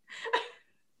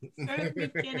 start at the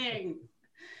beginning.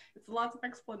 It's lots of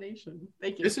explanation.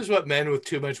 Thank you. This is what men with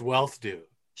too much wealth do.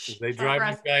 They drive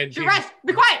Russ. this guy and Russ,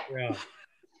 be quiet. Yeah.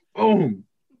 Boom.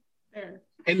 There.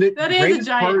 And the That is a greatest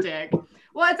giant part, dick.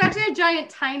 Well, it's actually a giant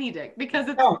tiny dick because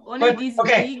it's No, one but- of these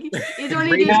okay. big. It's one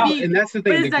of Right these now, big. and that's the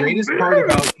but thing. it's The like- greatest part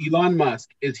about Elon Musk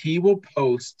is he will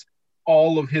post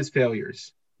all of his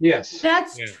failures. Yes.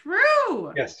 That's Yeah.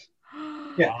 true. Yes.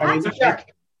 Yeah. I mean, That's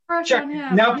check. crush Check. on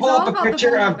him. Now He's pull all up a about the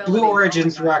picture of Blue vulnerability.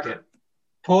 Origin's Oh my God. rocket.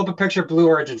 Pull up a picture of Blue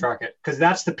Origin's rocket, because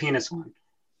that's the penis one.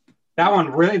 That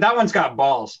one's got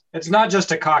balls. It's not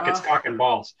just a cock, it's Oh. cock and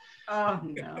balls. Oh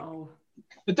no.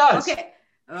 It does. Okay.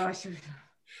 Oh, shoot.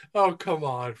 Oh, come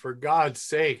on. For God's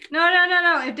sake.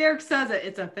 No. If Derek says it,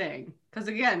 it's a thing. Because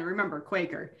again, remember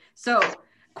Quaker. So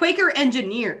Quaker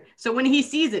engineer. So when he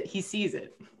sees it, he sees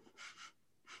it.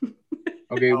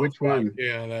 Okay, Oh, which one?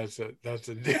 Yeah, that's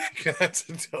a dick. That's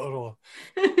a total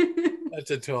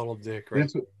dick, right?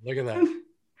 That's what- Look at that.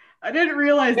 I didn't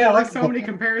realize Yeah, there were that's- so many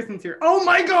comparisons here. Oh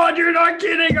my God, you're not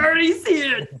kidding. I already see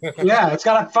it. Yeah, it's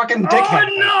got a fucking dick head.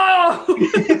 Oh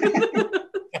no.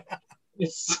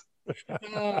 It's,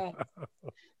 Oh.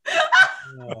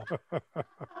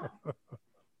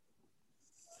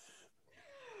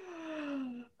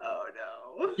 Oh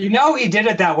no. you know, he did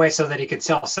it that way so that he could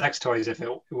sell sex toys if it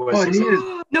was. Oh, it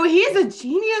is. No, he's a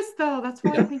genius though. That's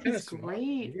why I think he's Yes,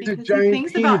 great. he's a Because giant he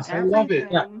thinks about penis. I love it.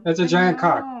 everything. Yeah, that's a giant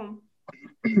cock. know.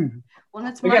 Well,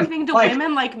 it's Again, marketing to like,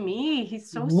 women like me. He's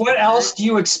so What smart. else do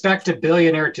you expect a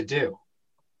billionaire to do?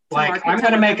 To Like, market I'm to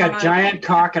gonna make a women. giant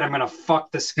cock and I'm gonna fuck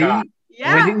the sky.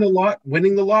 Yeah.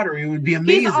 Winning the lottery would be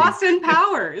amazing. He's Austin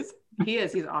Powers. He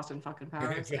is. He's Austin fucking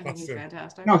Powers. He's I think he's awesome.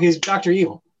 fantastic. No, he's Dr.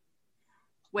 Evil.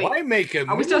 Wait, Why make him?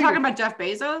 are we still talking about Jeff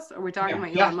Bezos? Or are we talking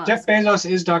about Yeah, Elon Musk? Jeff Bezos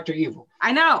is Dr. Evil.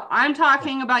 I know. I'm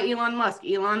talking about Elon Musk.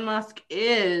 Elon Musk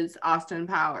is Austin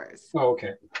Powers. Oh,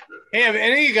 okay. Hey, have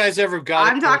any of you guys ever got?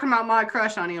 I'm talking about my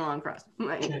crush on Elon Musk.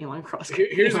 Elon Musk.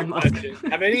 Here's a Elon Musk. question: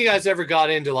 have any of you guys ever got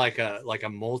into like a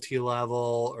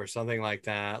multi-level or something like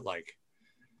that? Like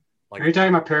Are you talking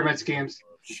about pyramid schemes?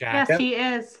 Shaq? Yes, he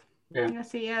is. Yeah.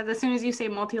 Yes, he is. As soon as you say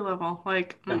multi-level,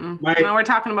 like, Yeah. mm-mm. My- Now we're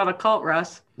talking about a cult,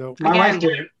 Russ. Nope. My Again. wife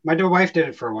did it. My wife did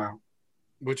it for a while.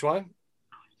 Which one?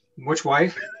 Which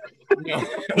wife? No.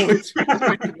 which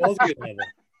multi-level?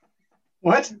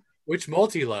 What? Which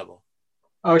multi-level?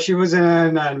 Oh, she was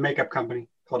in a makeup company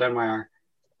called NYR.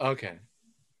 Okay.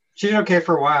 She did okay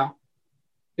for a while.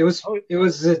 It was Oh.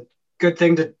 a good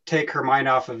thing to take her mind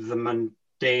off of the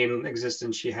mundane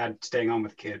existence she had staying home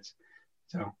with kids.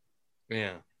 So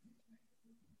Yeah.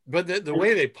 But the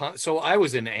way they pump. So I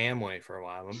was in Amway for a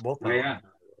while. Both Oh yeah,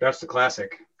 that's the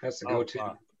classic. That's the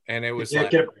go-to. And it was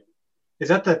is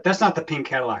that that's not the pink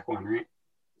Cadillac one, right?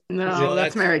 No,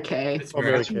 that's Mary Kay.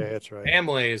 Mary Kay, that's right.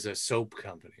 Amway is a soap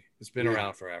company. It's been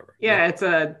around forever. Yeah,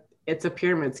 it's a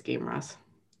pyramid scheme, Russ.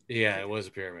 Yeah, it was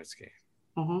a pyramid scheme.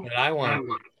 Mm-hmm. But I wanted,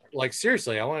 like,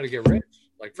 seriously, I wanted to get rich.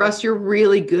 Like, Russ, you're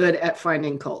really good at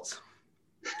finding cults.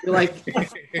 You're like,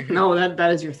 no,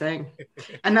 that is your thing,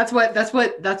 and that's what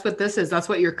this is. That's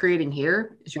what you're creating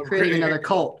here. Is you're creating another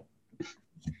cult.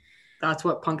 That's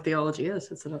what punk theology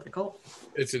is. It's another cult.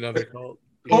 It's another cult.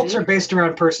 Cults are based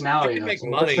around personality. Make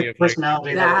money if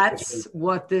personality. That's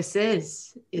what this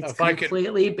is. It's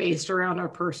completely based around our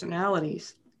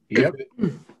personalities. Yep.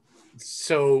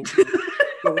 So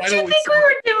what do you think we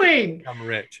were doing? I'm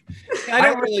rich.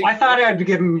 I thought I'd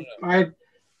give him.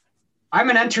 I'm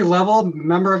an entry level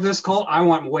member of this cult. I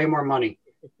want way more money.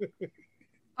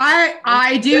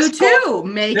 I do too.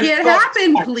 Make it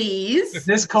happen, please.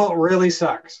 This cult really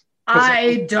sucks.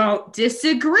 I don't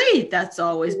disagree. That's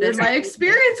always been my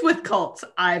experience with cults.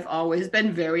 I've always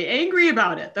been very angry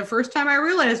about it. The first time I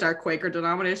realized our Quaker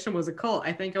denomination was a cult,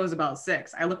 I think I was about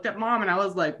 6. I looked at Mom and I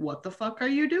was like, what the fuck are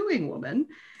you doing, woman?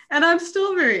 And I'm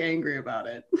still very angry about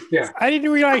it. Yeah. I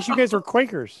didn't realize you guys were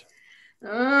Quakers.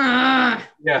 Yeah.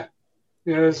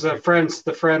 It was the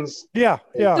friends. Yeah.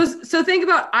 So think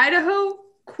about Idaho,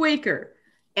 Quaker,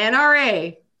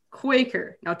 NRA,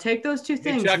 Quaker. Now take those two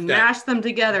things, mash them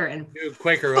together, and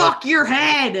Quaker fuck your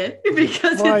head.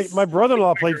 Because my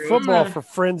brother-in-law played football for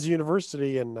Friends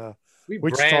University in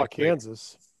Wichita,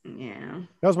 Kansas. Yeah.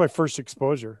 That was my first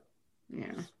exposure.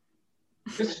 Yeah.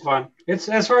 It's fun. It's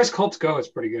as far as cults go, it's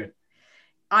pretty good.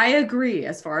 I agree.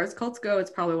 As far as cults go,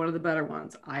 it's probably one of the better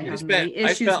ones. I have many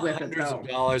issues with it, though. Hundreds of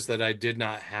dollars that I did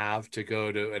not have to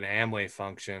go to an Amway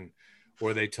function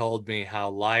where they told me how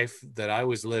life that I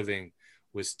was living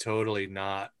was totally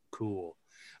not cool.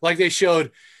 Like they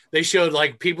showed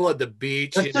like people at the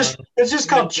beach. It's just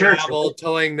called church.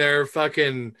 Towing their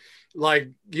fucking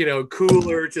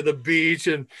cooler to the beach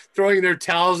and throwing their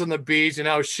towels on the beach and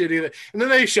how shitty and then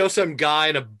they show some guy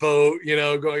in a boat,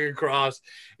 going across.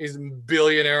 He's a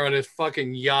billionaire on his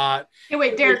fucking yacht. Hey,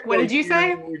 wait, Derek, what did you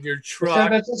say? Your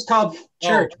truck. It's just called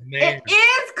church. It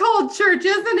is called church,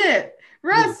 isn't it?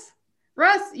 Russ,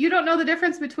 you don't know the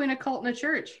difference between a cult and a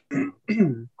church.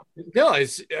 No,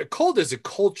 a cult is a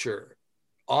culture.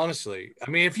 Honestly,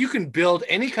 I mean, if you can build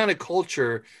any kind of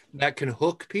culture that can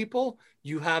hook people,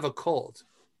 you have a cult.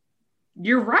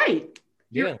 You're right.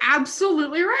 You're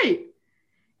absolutely right.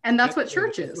 And that's what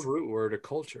church is. The root word of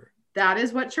culture. That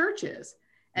is what church is.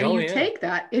 And take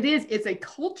that. It's a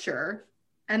culture.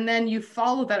 And then you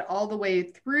follow that all the way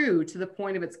through to the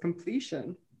point of its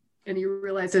completion. And you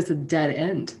realize it's a dead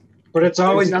end. But it's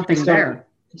always nothing there.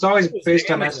 It's always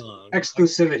based on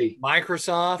exclusivity.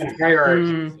 Microsoft. And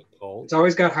hierarchy. It's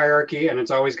always got hierarchy and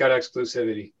it's always got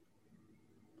exclusivity.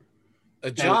 A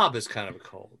job is kind of a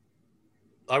cult.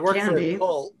 I work for a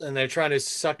cult and they're trying to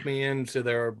suck me into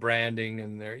their branding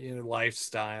and their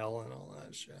lifestyle and all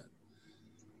that shit.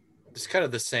 It's kind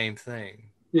of the same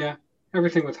thing. Yeah,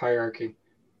 everything with hierarchy.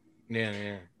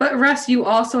 Yeah. But Russ, you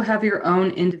also have your own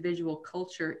individual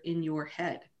culture in your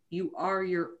head. You are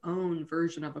your own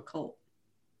version of a cult.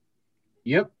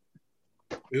 Yep.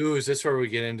 Ooh, is this where we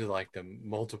get into like the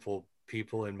multiple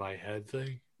people in my head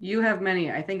thing? You have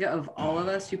many. I think of all of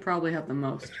us, you probably have the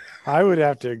most. I would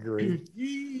have to agree.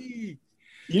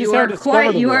 You're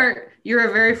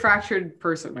a very fractured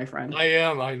person, my friend. I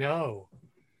am. I know.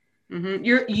 Mm-hmm.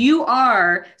 You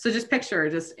are. So just picture,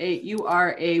 you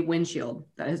are a windshield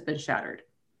that has been shattered.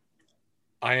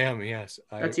 I am. Yes.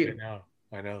 That's you.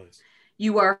 I know this.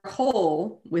 You are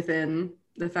whole within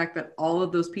the fact that all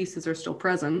of those pieces are still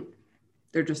present.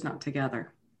 They're just not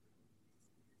together.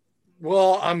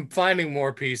 Well, I'm finding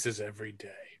more pieces every day.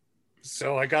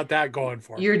 So I got that going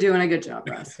for me. You're doing a good job,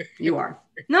 Russ. You are.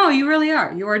 No, you really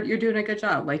are. You're doing a good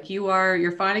job. Like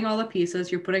you're finding all the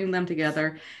pieces, you're putting them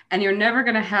together, and you're never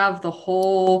going to have the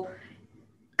whole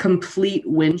complete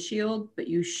windshield, but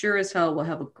you sure as hell will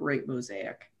have a great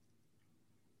mosaic.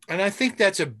 And I think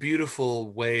that's a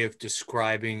beautiful way of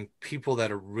describing people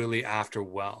that are really after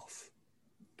wealth.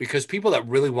 Because people that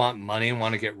really want money and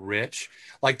want to get rich,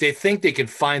 like they think they can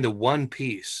find the one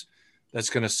piece that's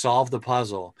going to solve the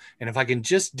puzzle. And if I can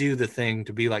just do the thing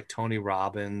to be like Tony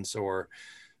Robbins or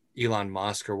Elon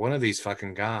Musk or one of these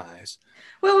fucking guys.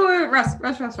 Wait, Russ.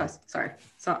 Sorry.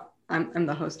 So I'm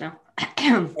the host now.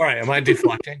 All right. Am I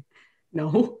deflecting?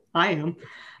 No, I am.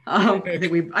 I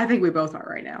think we both are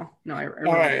right now. No, I really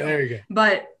all right, do. there you go.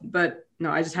 But no,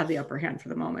 I just have the upper hand for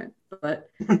the moment. But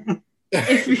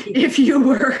if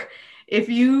If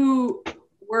you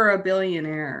were a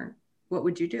billionaire, what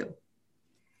would you do?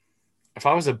 If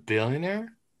I was a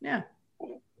billionaire? Yeah.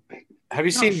 Have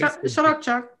you seen? Shut up,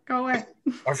 Chuck. Go away.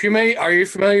 Are you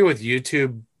familiar with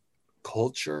YouTube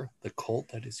culture? The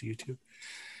cult that is YouTube.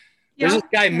 There's this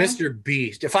guy, Mr.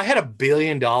 Beast. If I had $1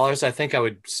 billion, I think I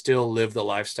would still live the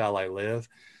lifestyle I live,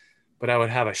 but I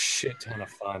would have a shit ton of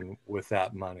fun with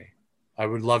that money. I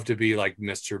would love to be like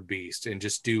Mr. Beast and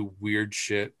just do weird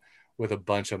shit with a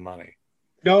bunch of money.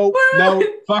 No,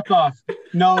 fuck off.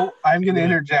 No, I'm going to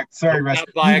interject. Sorry, Russ.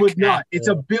 You would not. It's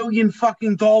 $1 billion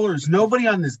fucking dollars. Nobody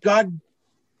on this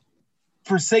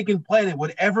god-forsaken planet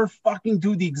would ever fucking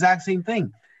do the exact same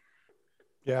thing.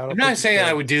 Yeah, I'm not saying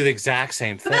I would do the exact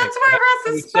same thing. But that's why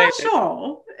Russ is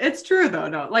special. It's true though.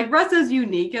 No, like Russ is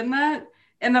unique in that,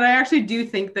 and that I actually do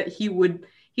think that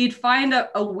he'd find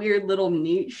a weird little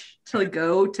niche to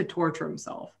go to torture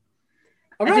himself.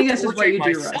 I think that's just what you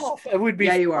do, Russ. It would be.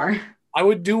 Yeah, you are. I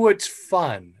would do what's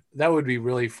fun. That would be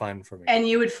really fun for me. And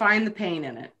you would find the pain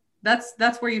in it.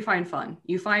 That's where you find fun.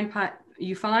 You find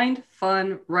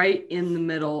fun right in the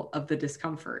middle of the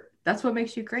discomfort. That's what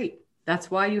makes you great.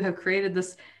 That's why you have created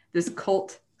this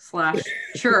cult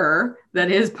 / chur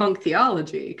that is punk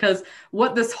theology. Because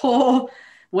what this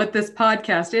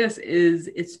podcast is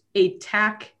it's a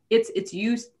tack. It's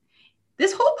used.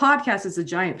 This whole podcast is a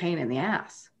giant pain in the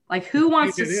ass. Like, who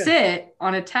wants to sit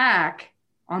on a tack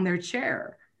on their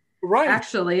chair? Right.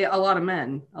 Actually, a lot of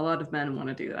men want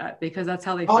to do that because that's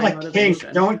how they find motivation.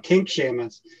 Kink. Don't kink shame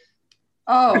us.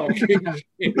 Oh,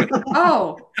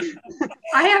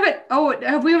 I haven't.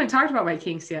 We haven't talked about my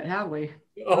kinks yet, have we?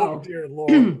 Oh dear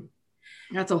Lord,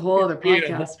 that's a whole other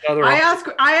podcast.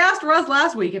 I asked Russ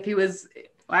last week if he was.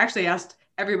 I actually asked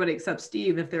everybody except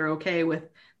Steve if they're okay with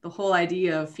the whole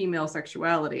idea of female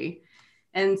sexuality,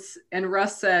 and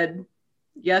Russ said,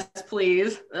 "Yes,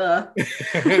 please." I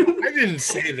didn't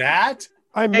say that.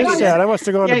 I missed that. I must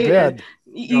have gone to bed.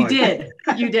 You did.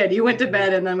 You went to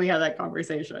bed, and then we had that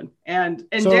conversation. And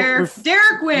so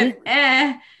Derek went.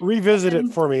 Revisit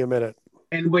it for me a minute.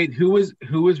 And wait, who was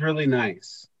really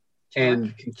nice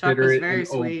and considerate and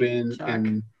open?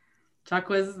 And Chuck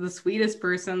was the sweetest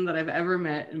person that I've ever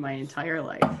met in my entire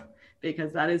life,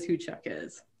 because that is who Chuck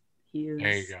is. He is.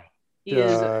 There you go.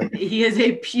 He is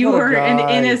a pure and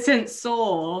innocent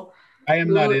soul. I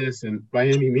am not innocent by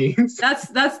any means.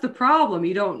 That's the problem.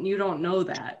 You don't know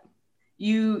that.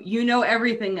 You know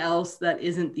everything else that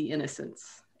isn't the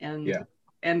innocence. And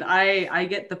I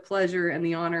get the pleasure and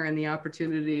the honor and the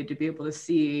opportunity to be able to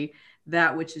see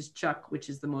that which is Chuck, which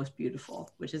is the most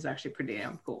beautiful, which is actually pretty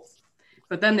damn cool.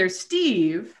 But then there's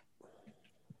Steve,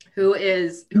 who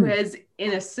is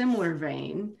in a similar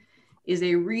vein, is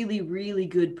a really, really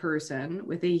good person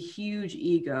with a huge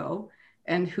ego,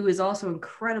 and who is also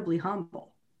incredibly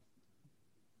humble.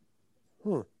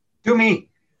 To me.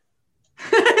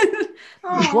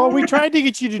 Well, we tried to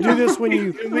get you to do this when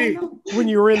you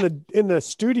were in the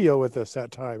studio with us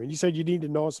that time, and you said you need to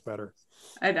know us better.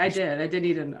 I did.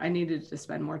 I needed to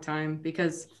spend more time,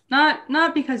 because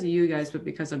not because of you guys, but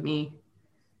because of me.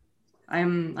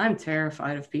 I'm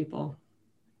terrified of people.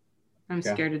 I'm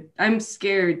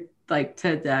scared like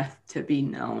to death to be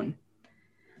known.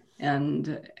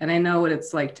 And I know what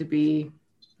it's like to be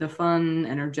the fun,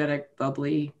 energetic,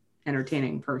 bubbly,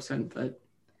 entertaining person, but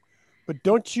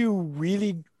don't you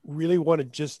really, really want to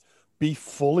just be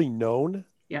fully known?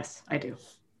 Yes, I do.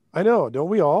 I know. Don't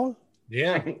we all?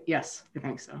 Yeah. I think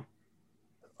so.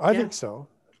 I think so.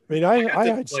 I mean, I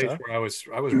had place stuff. where I was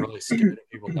really scared of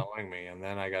people knowing me, and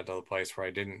then I got to the place where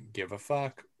I didn't give a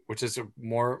fuck, which is a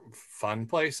more fun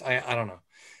place. I don't know,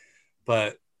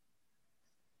 but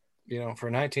for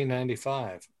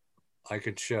 1995, I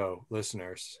could show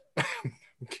listeners. I'm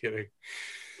kidding.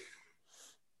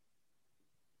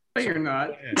 But you're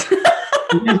not.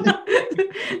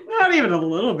 Not even a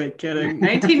little bit kidding.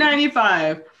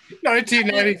 1995.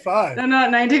 1995. No,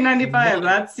 not 1995.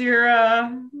 That's your.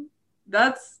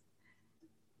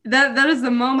 That is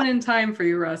the moment in time for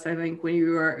you, Russ. I think when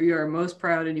you are most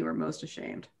proud and you are most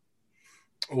ashamed.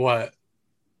 What?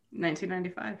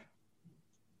 1995.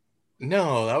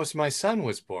 No, that was my son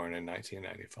was born in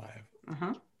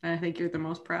 1995. And I think you're the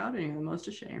most proud and you're the most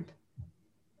ashamed.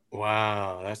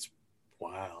 Wow, that's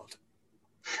wild.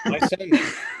 My son.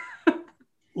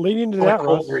 Leading to that,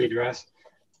 Russ.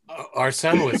 Our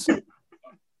son was.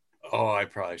 Oh, I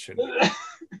probably shouldn't.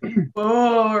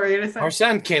 Oh, are you gonna say? Our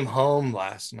son came home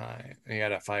last night. He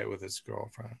had a fight with his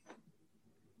girlfriend,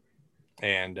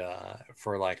 and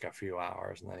for like a few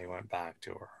hours, and then he went back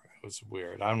to her. It was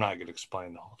weird. I'm not gonna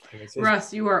explain the whole thing.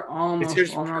 Russ, you are almost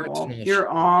vulnerable. You're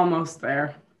almost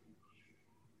there.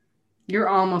 You're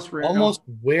almost real. Almost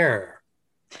where?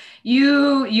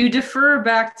 You defer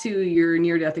back to your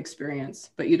near-death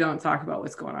experience, but you don't talk about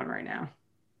what's going on right now.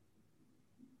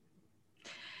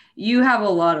 You have a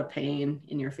lot of pain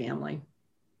in your family.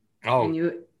 Oh, And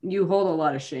you hold a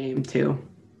lot of shame too.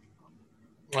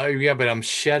 Yeah, but I'm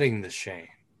shedding the shame.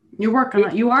 You're working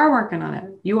on. You are working on it.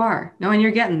 You are. No, and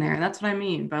you're getting there. That's what I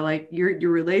mean by like your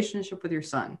relationship with your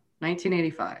son.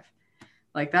 1985.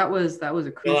 Like that was a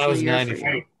crucial Well, I was year 95.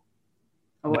 for you.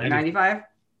 Oh, what? 95?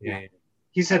 Yeah.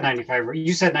 He said 95.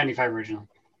 You said 95 originally.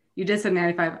 You did say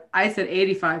 95. I said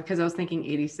 85 because I was thinking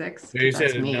 86. No, you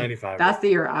That's said me. 95. That's the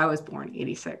year I was born,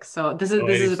 86. So this is Oh,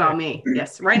 this is about 86. me.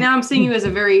 Yes. Right now I'm seeing you as a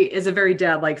very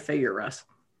dad-like figure, Russ.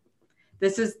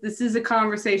 This is a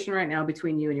conversation right now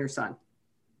between you and your son.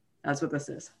 That's what this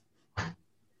is.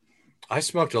 I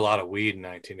smoked a lot of weed in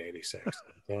 1986. I'll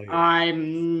tell you.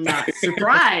 I'm not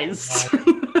surprised.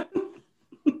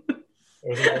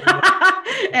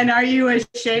 And are you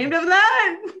ashamed of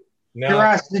that? No. Hey,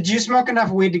 Ross, did you smoke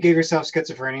enough weed to give yourself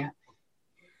schizophrenia?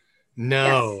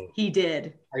 No. Yes, he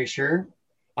did. Are you sure?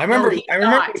 I remember he when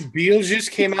not.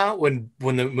 Beetlejuice came out, when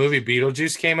the movie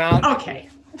Beetlejuice came out. Okay.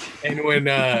 And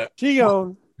when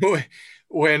T-Bone.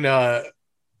 when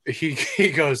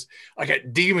he goes, I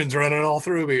got demons running all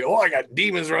through me. Oh, I got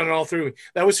demons running all through me.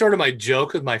 That was sort of my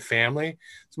joke with my family.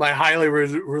 So my highly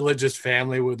religious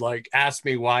family would like ask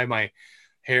me why my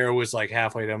hair was like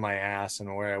halfway down my ass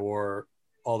and where I wore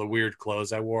all the weird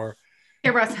clothes I wore. Hey,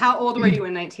 Russ, how old were you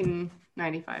in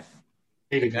 1995?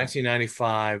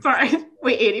 1995. Sorry.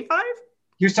 Wait, 85?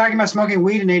 He was talking about smoking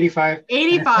weed in 85.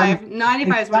 85.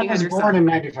 95 is when you had was your born son. in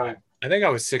 95. I think I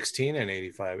was 16 in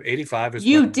 85. 85 is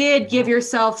You when- did give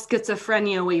yourself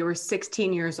schizophrenia when you were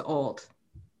 16 years old.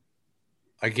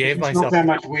 I If gave you myself. smoke that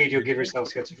much weed, you'll give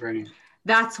yourself schizophrenia.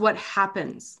 That's what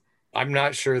happens. I'm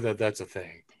not sure that that's a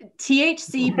thing.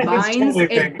 THC That's binds totally it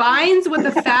fair. binds with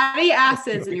the fatty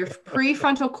acids in your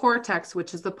prefrontal cortex,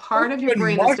 which is the part of your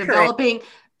brain that's Mushroom. developing.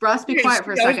 Russ, be Yes, quiet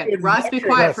for a that was second. good Russ, be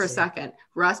mushroom. quiet for a second.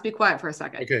 Russ, be quiet for a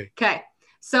second. Okay. Okay.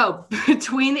 So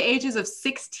between the ages of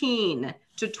 16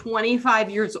 to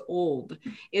 25 years old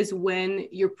is when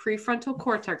your prefrontal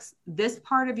cortex, this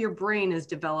part of your brain is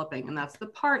developing. And that's the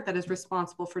part that is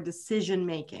responsible for decision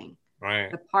making.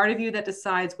 Right. The part of you that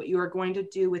decides what you are going to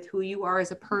do with who you are as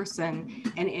a person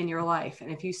and in your life.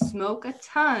 And if you smoke a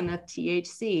ton of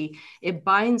THC, it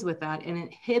binds with that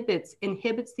and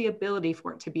inhibits the ability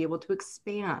for it to be able to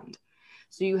expand.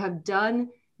 So you have done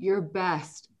your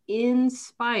best in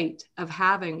spite of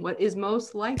having what is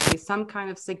most likely some kind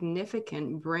of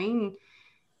significant brain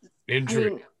Injury. I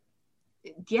mean,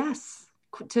 yes,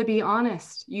 to be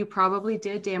honest, you probably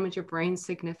did damage your brain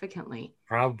significantly.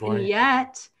 Probably. And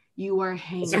yet you are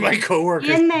Those are hanging my coworkers.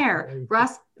 in there.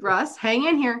 Russ, hang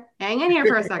in here. Hang in here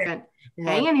for a second.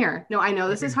 Hang in here. No, I know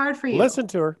this is hard for you. Listen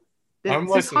to her. I'm This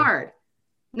is listening. hard.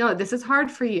 No, this is hard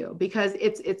for you because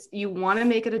it's you want to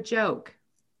make it a joke.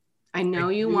 I know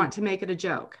you want to make it a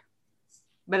joke,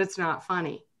 but it's not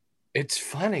funny. It's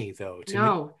funny though. To me.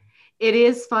 No, it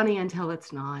is funny until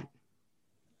it's not.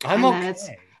 I'm and then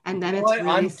okay. And then You know it's what?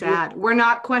 really I'm sad. We're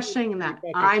not questioning that.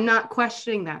 Okay. I'm not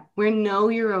questioning that. We know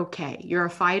you're okay. You're a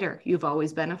fighter. You've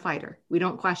always been a fighter. We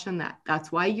don't question that.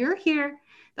 That's why you're here.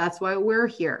 That's why we're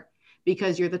here,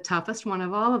 because you're the toughest one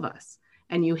of all of us.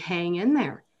 And you hang in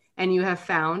there and you have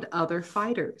found other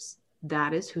fighters.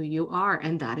 That is who you are.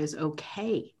 And that is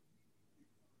okay.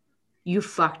 You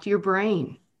fucked your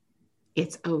brain.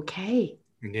 It's okay.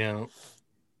 Yeah.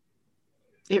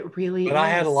 It really is. But I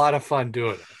had a lot of fun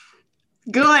doing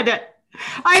it. Good.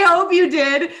 I hope you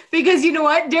did, because you know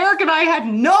what? Derek and I had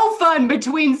no fun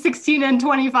between 16 and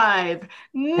 25.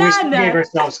 We still gave None.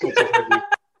 ourselves schizophrenia.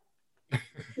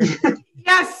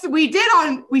 Yes, we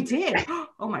did.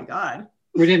 Oh my God.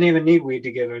 We didn't even need weed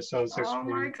to give ourselves Oh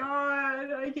my schizophrenia.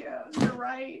 God. Yeah, you're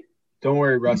right. Don't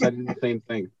worry, Russ. I did the same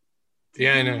thing.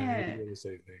 Yeah, I know. Dang I it. did the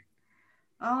same thing.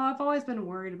 Oh, I've always been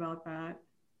worried about that.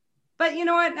 But you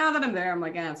know what? Now that I'm there, I'm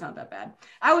like, it's not that bad.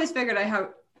 I always figured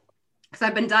because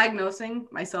I've been diagnosing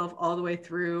myself all the way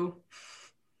through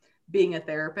being a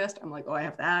therapist. I'm like, I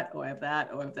have that. Oh, I have that.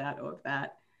 Oh, I have that. Oh, I have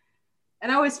that.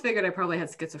 And I always figured I probably had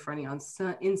schizophrenia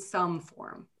in some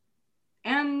form.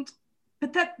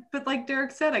 But like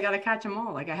Derek said, I got to catch them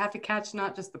all. Like I have to catch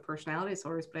not just the personality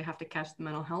disorders, but I have to catch the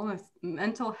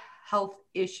mental health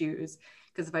issues.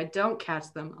 Because if I don't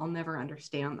catch them, I'll never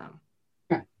understand them.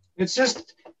 It's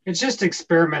just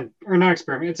experiment, or not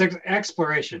experiment. It's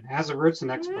exploration. It has the roots in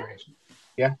exploration.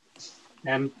 Yeah.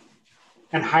 And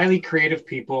highly creative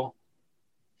people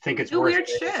think it's Do worth weird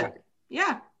it. shit.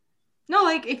 Yeah. No,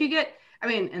 like if you get,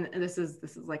 and this is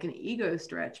like an ego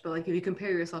stretch, but like if you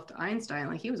compare yourself to Einstein,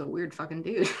 like he was a weird fucking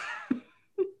dude.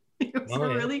 He was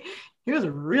He was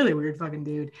a really weird fucking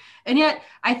dude. And yet,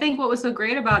 I think what was so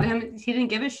great about him, he didn't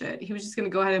give a shit. He was just going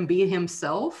to go ahead and be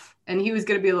himself. And he was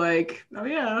going to be like, oh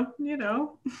yeah, you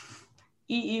know,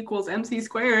 E equals MC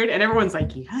squared. And everyone's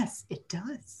like, yes, it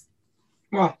does.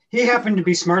 Well, he happened to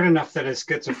be smart enough that his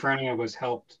schizophrenia was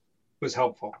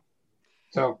helpful.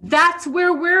 So that's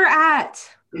where we're at.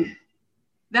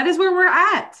 That is where we're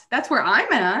at. That's where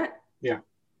I'm at. Yeah.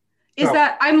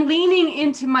 That I'm leaning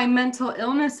into my mental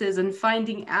illnesses and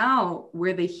finding out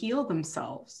where they heal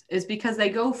themselves is because they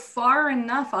go far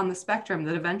enough on the spectrum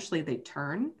that eventually they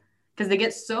turn because they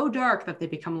get so dark that they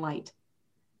become light.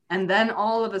 And then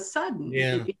all of a sudden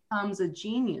it becomes a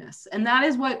genius. And that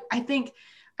is what I think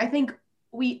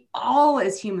we all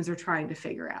as humans are trying to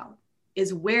figure out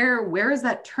is where is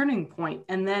that turning point?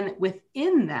 And then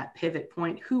within that pivot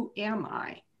point, who am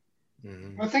I?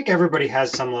 I think everybody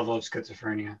has some level of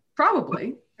schizophrenia.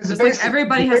 Probably. Just like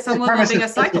everybody has some level of being a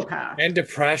psychopath. And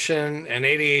depression and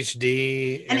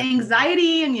ADHD. And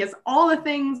anxiety and yes, all the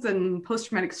things and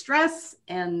post-traumatic stress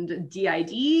and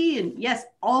DID and yes,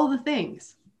 all the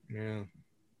things. Yeah.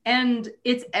 And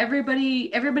it's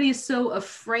everybody is so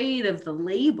afraid of the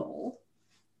label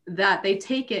that they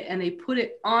take it and they put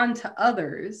it onto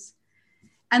others.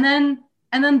 And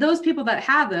then those people that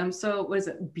have them, so what is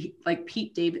it, like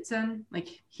Pete Davidson, like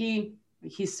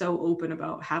he's so open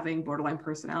about having borderline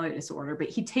personality disorder, but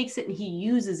he takes it and he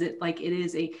uses it like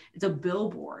it's a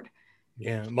billboard.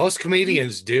 Yeah, most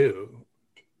comedians do.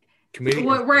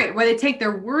 Right, where they take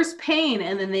their worst pain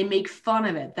and then they make fun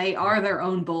of it. They are their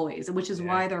own bullies, which is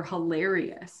why they're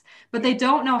hilarious. But they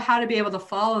don't know how to be able to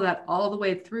follow that all the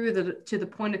way through to the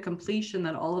point of completion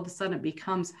that all of a sudden it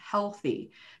becomes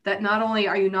healthy. That not only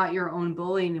are you not your own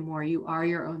bully anymore, you are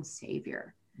your own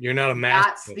savior. You're not a master.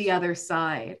 That's the other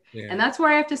side. Yeah. And that's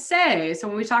where I have to say, so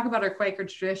when we talk about our Quaker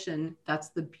tradition, that's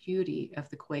the beauty of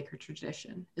the Quaker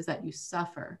tradition is that you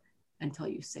suffer until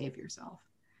you save yourself.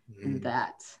 And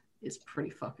that is pretty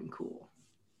fucking cool.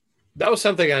 That was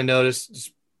something I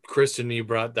noticed, Kristen, you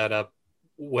brought that up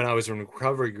when I was in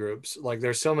recovery groups. Like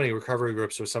there's so many recovery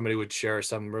groups where somebody would share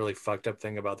some really fucked up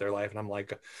thing about their life. And I'm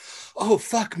like, oh,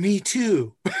 fuck me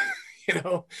too. You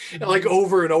know, like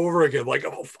over and over again, like,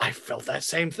 oh, I felt that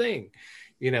same thing.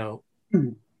 You know,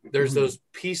 there's those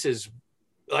pieces.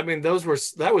 I mean,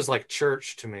 that was like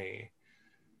church to me.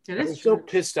 It is I was so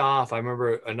pissed off. I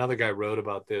remember another guy wrote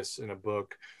about this in a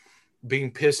book,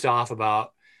 being pissed off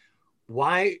about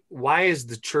why is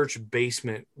the church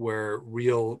basement where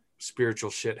real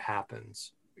spiritual shit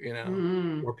happens, you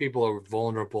know, where people are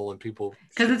vulnerable and people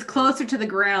because it's closer to the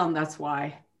ground. That's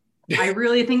why I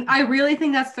really think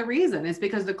that's the reason. Is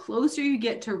because the closer you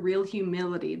get to real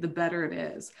humility, the better it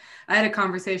is. I had a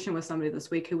conversation with somebody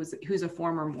this week who's a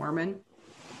former Mormon.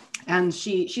 And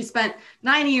she spent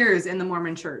 9 years in the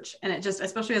Mormon church. And it just,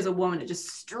 especially as a woman, it just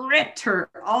stripped her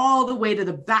all the way to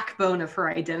the backbone of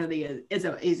her identity as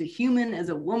a human, as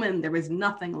a woman. There was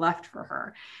nothing left for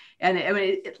her. And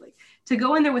like, to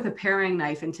go in there with a paring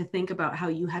knife and to think about how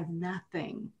you have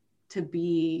nothing to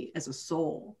be as a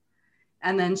soul.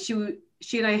 And then she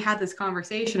and I had this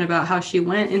conversation about how she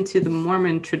went into the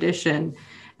Mormon tradition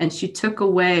and she took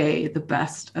away the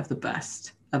best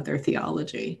of their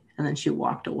theology. And then she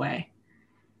walked away.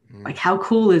 Like, how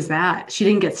cool is that? She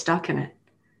didn't get stuck in it.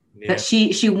 Yeah. That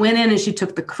she went in and she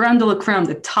took the creme de la creme,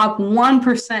 the top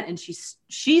 1%, and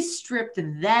she stripped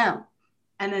them,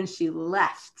 and then she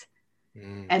left.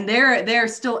 And they're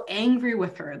still angry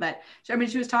with her.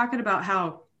 She was talking about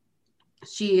how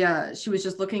she was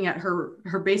just looking at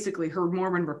her basically her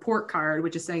Mormon report card,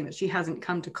 which is saying that she hasn't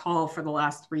come to call for the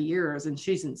last 3 years, and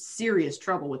she's in serious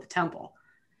trouble with the temple.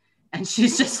 And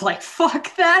she's just like,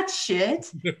 fuck that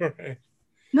shit. Right.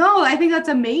 No, I think that's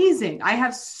amazing. I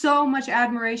have so much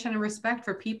admiration and respect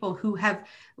for people who have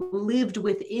lived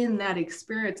within that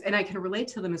experience, and I can relate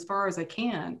to them as far as I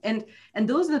can. And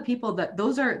those are the people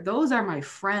those are my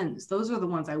friends. Those are the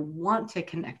ones I want to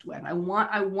connect with. I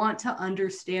want to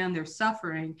understand their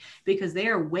suffering because they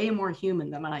are way more human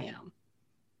than I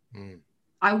am.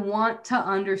 I want to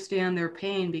understand their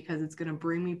pain because it's going to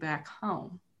bring me back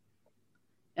home.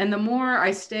 And the more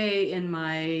I stay in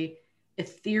my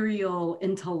ethereal,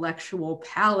 intellectual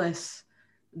palace,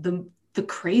 the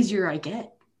crazier I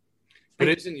get. But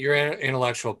isn't your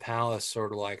intellectual palace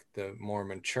sort of like the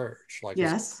Mormon church? Like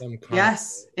yes,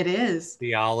 yes, it is.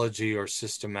 Theology or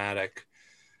systematic.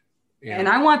 And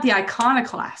I want the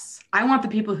iconoclasts. I want the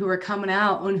people who are coming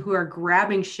out and who are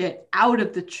grabbing shit out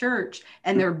of the church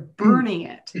and they're burning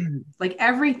it. Like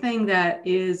everything that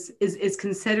is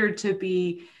considered to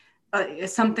be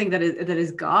something that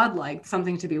is godlike,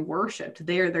 something to be worshipped.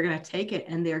 They're going to take it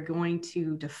and they're going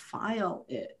to defile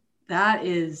it.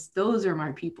 those are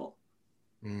my people.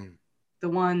 The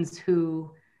ones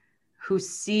who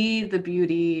see the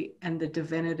beauty and the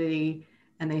divinity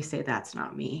and they say, that's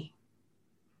not me.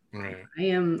 Right. I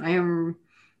am,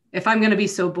 if I'm going to be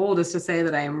so bold as to say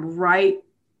that I am right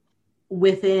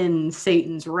within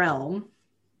Satan's realm,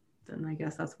 then I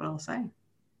guess that's what I'll say.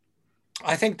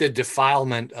 I think the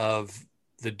defilement of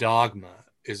the dogma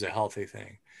is a healthy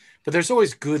thing, but there's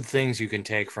always good things you can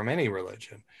take from any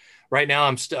religion. Right now,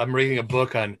 I'm reading a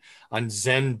book on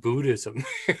Zen Buddhism,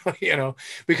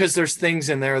 because there's things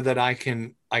in there that I've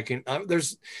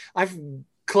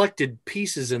collected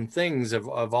pieces and things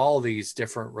of all these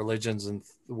different religions and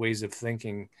ways of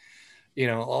thinking.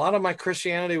 A lot of my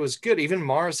Christianity was good. Even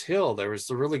Mars Hill, there was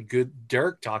the really good.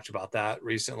 Derek talked about that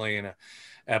recently in an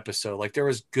episode. Like there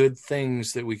was good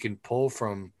things that we can pull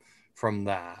from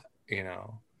that.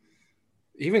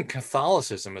 Even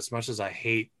Catholicism, as much as I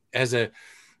hate as a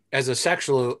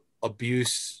sexual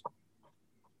abuse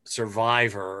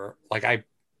survivor, like I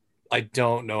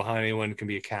don't know how anyone can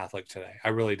be a Catholic today. I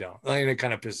really don't. It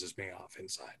kind of pisses me off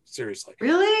inside. Seriously.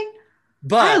 Really?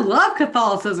 But I love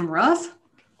Catholicism, Russ.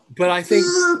 But I think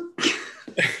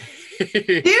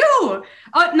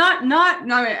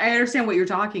I understand what you're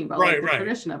talking about. Right, the right.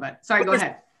 Tradition of it. Sorry, go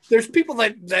ahead. There's people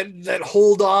that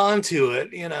hold on to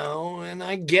it, and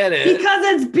I get it. Because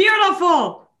it's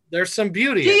beautiful. There's some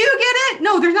beauty. Do you get it?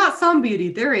 No, there's not some beauty.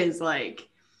 There is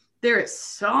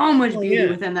so much beauty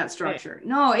within that structure. Yeah.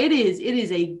 No, it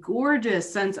is a gorgeous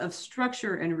sense of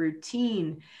structure and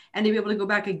routine, and to be able to go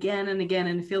back again and again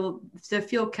and feel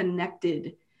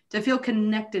connected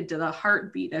to the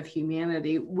heartbeat of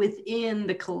humanity within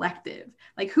the collective.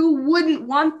 Like who wouldn't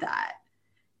want that?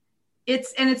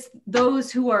 It's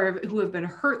those who have been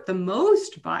hurt the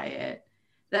most by it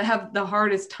that have the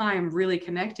hardest time really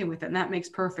connecting with it. And that makes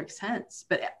perfect sense.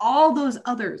 But all those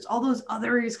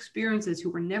other experiences who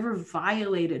were never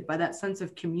violated by that sense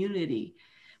of community,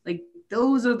 like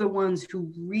those are the ones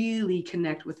who really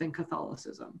connect within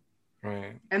Catholicism.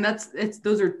 Right. And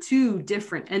those are two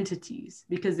different entities,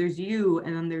 because there's you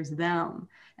and then there's them.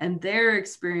 And their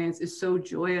experience is so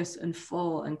joyous and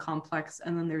full and complex.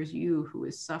 And then there's you who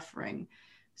is suffering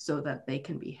so that they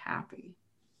can be happy.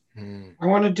 I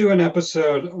want to do an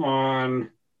episode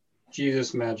on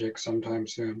Jesus magic sometime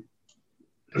soon.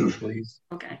 Please.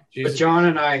 Okay. But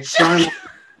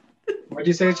what'd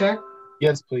you say, Chuck?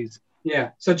 Yes, please. Yeah.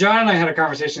 So John and I had a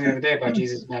conversation the other day about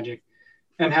Jesus magic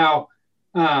and how,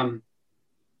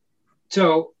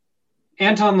 so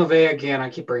Anton LaVey, again, I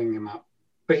keep bringing him up,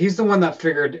 but he's the one that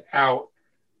figured out,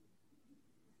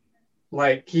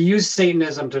 like he used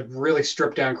Satanism to really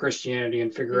strip down Christianity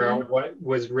and figure out what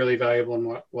was really valuable and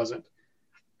what wasn't.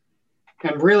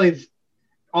 And really,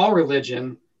 all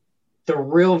religion, the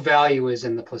real value is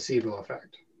in the placebo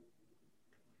effect.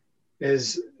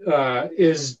 Is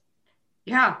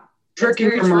tricking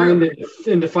your mind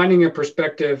into finding a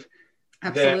perspective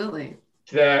absolutely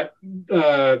that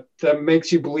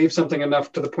makes you believe something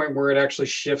enough to the point where it actually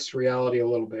shifts reality a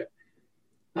little bit.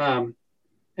 And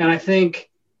I think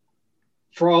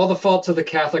for all the faults of the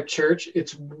Catholic Church,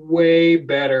 it's way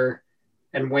better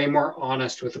and way more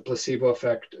honest with the placebo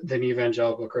effect than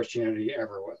evangelical Christianity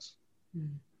ever was.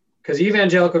 Because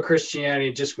evangelical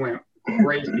Christianity just went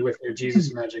crazy with their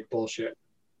Jesus magic bullshit.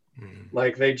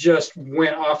 Like they just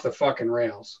went off the fucking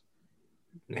rails.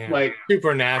 Yeah. Like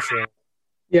supernatural.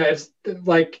 Yeah, it's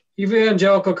like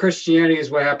evangelical Christianity is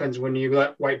what happens when you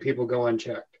let white people go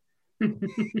unchecked.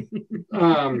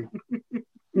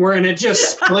 Wherein it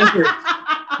just splinters.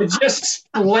 It just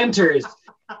splinters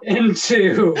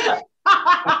into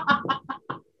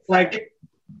like.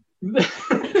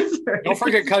 Don't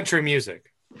forget country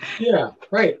music. Yeah,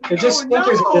 right. It just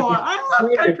splinters. No, I love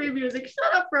country music.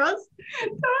 Shut up, Russ.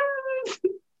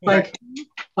 Like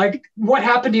what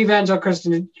happened to evangelical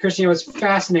Christianity was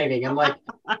fascinating, and like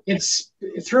it's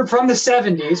from the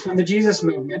 70s, from the Jesus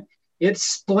movement, it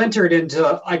splintered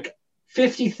into like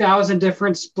 50,000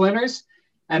 different splinters.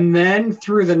 And then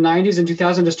through the 90s and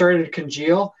 2000s, it started to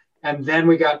congeal. And then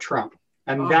we got Trump.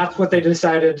 And that's what they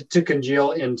decided to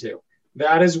congeal into.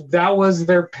 That was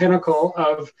their pinnacle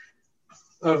of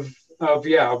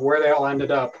where they all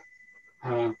ended up.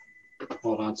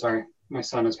 Hold on, sorry. My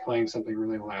son is playing something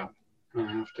really loud. I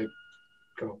have to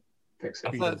go fix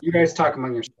it. You guys talk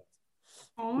among yourselves.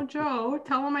 Oh, Joe,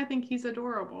 tell him I think he's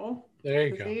adorable. There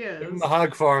you go. He is. Give him a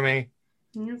hug for me.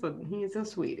 He's a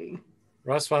sweetie.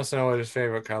 Russ wants to know what his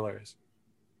favorite color is.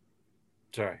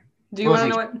 Sorry. Do you want to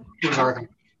know what?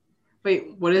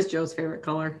 Wait, what is Joe's favorite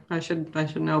color? I should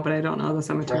know, but I don't know this.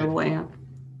 I'm a terrible aunt.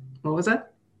 What was it?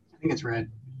 I think it's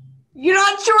red. You're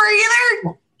not sure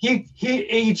either?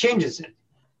 He changes it.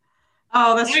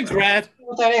 Oh, that's Mine's true. red.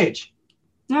 At that age.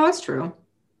 No, that's true.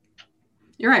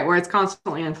 You're right, where it's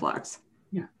constantly in flux.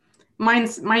 Yeah.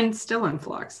 Mine's still in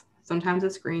flux. Sometimes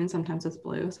it's green, sometimes it's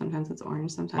blue, sometimes it's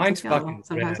orange, sometimes Mine's it's yellow, fucking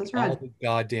sometimes red it's all red, the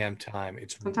goddamn time.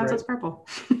 It's sometimes red. it's purple.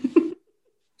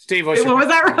 Steve, what's Wait, your what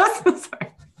was that, Ross?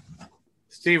 Sorry.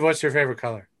 Steve, what's your favorite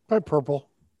color? Probably purple.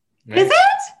 Is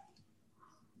it?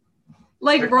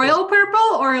 Like royal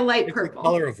purple or light It's the purple?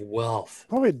 color of wealth.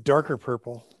 Probably a darker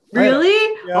purple.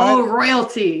 Really? Yeah,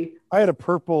 Royalty. I had a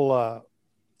purple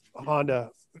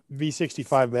Honda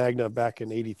V65 Magna back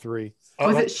in '83.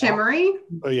 Was it shimmery?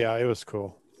 Oh yeah, it was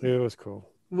cool. It was cool.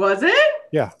 Was it?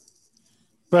 Yeah,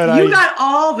 but You got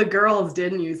all the girls,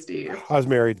 didn't you, Steve? I was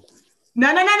married.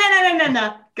 No.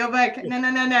 Go back.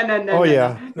 No. Oh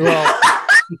yeah. Well,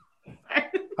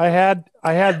 I had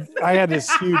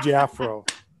this huge afro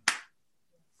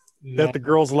that the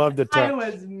girls loved to touch. I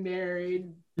was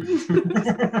married.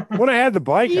 When I had the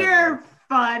bike, You're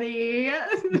funny.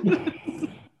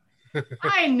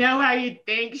 I know how you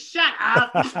think. Shut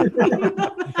up.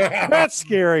 that's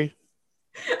scary.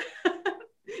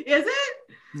 Is it?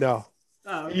 No,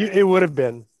 Oh, okay. it would have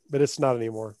been, but it's not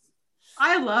anymore.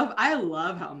 I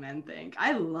love how men think.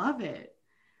 I love it.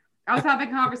 I was having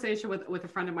a conversation with a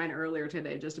friend of mine earlier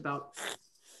today just about,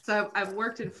 so I've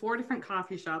worked in 4 different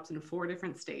coffee shops in 4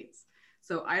 different states.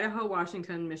 So Idaho,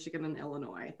 Washington, Michigan, and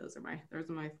Illinois. Those are my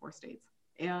 4 states.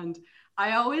 And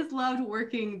I always loved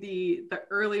working the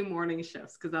early morning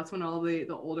shifts because that's when all the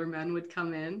older men would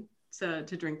come in to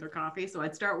drink their coffee. So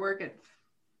I'd start work at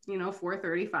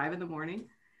 4:35 in the morning.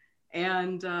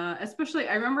 And especially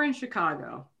I remember in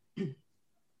Chicago.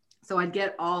 So I'd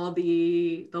get all of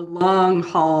the long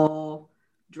haul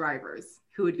drivers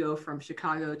who would go from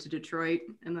Chicago to Detroit,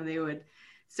 and then they would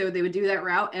do that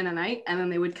route in a night, and then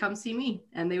they would come see me,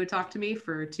 and they would talk to me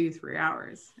for 2-3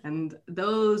 hours. And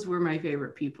those were my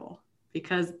favorite people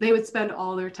because they would spend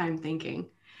all their time thinking.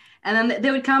 And then they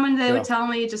would come and they would tell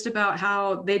me just about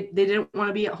how they didn't want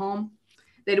to be at home.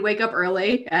 They'd wake up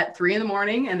early at 3 a.m.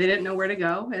 and they didn't know where to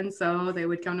go. And so they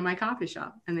would come to my coffee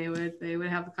shop and they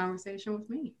would have a conversation with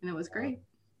me, and it was great.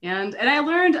 And I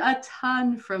learned a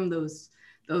ton from those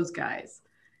guys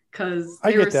because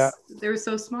they were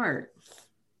so smart.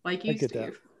 Like you, Steve.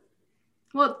 That.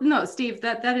 Well, no, Steve,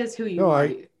 that is who you are.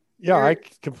 I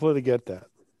completely get that.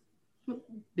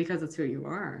 Because it's who you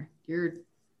are.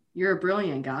 You're a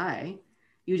brilliant guy.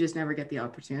 You just never get the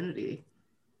opportunity.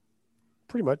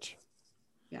 Pretty much.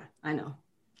 Yeah, I know.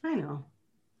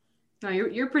 No,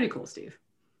 you're pretty cool, Steve.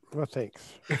 Well,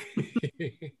 thanks.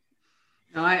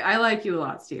 No, I like you a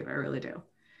lot, Steve. I really do.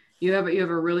 You have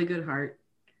a really good heart,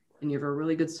 and you have a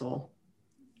really good soul,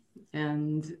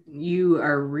 and you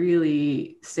are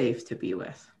really safe to be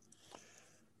with.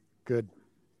 Good.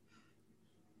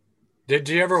 Did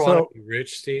you ever want to be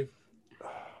rich, Steve?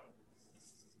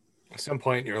 At some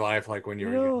point in your life, like when you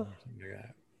were young, something like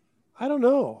that. I don't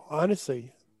know,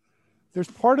 honestly. There's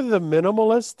part of the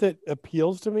minimalist that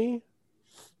appeals to me.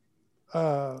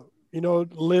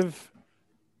 Live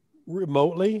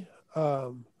remotely.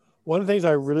 One of the things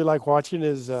I really like watching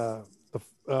is the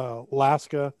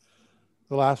Alaska,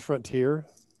 The Last Frontier,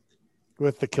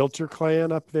 with the Kilcher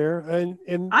clan up there, and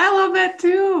I love that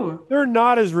too. They're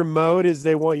not as remote as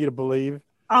they want you to believe.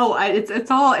 Oh, it's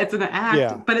an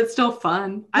act, but it's still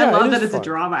fun. I love that it's a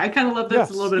drama. I kind of love that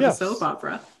it's a little bit of a soap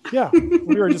opera. Yeah,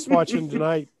 we were just watching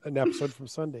tonight an episode from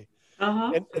Sunday,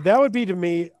 and that would be to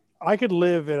me. I could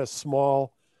live in a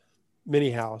small mini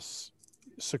house,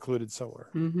 secluded somewhere,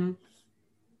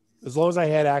 as long as I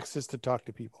had access to talk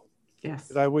to people.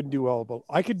 Yes, I wouldn't do well, but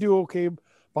I could do okay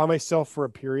by myself for a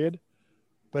period,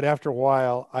 but after a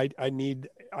while, I need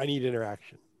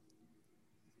interaction.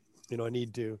 I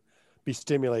need to be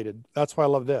stimulated. That's why I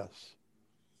love this.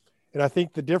 And I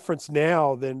think the difference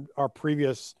now than our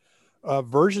previous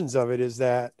versions of it is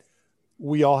that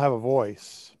we all have a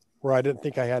voice, where I didn't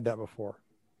think I had that before.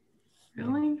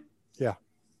 Really? Yeah.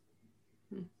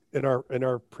 In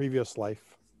our previous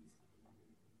life.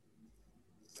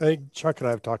 I think Chuck and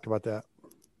I have talked about that.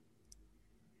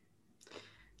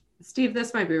 Steve,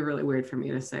 this might be really weird for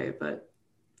me to say, but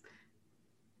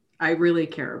I really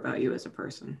care about you as a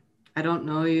person. I don't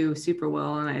know you super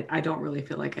well, and I don't really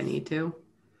feel like I need to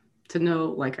know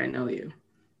like I know you.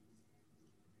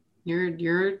 You're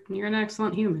an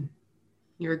excellent human.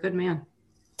 You're a good man.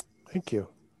 Thank you.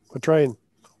 We're trying,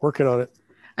 working on it.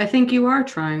 I think you are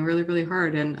trying really, really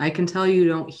hard, and I can tell you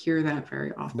don't hear that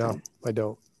very often. No, I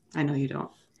don't. I know you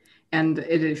don't. And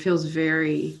it feels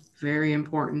very, very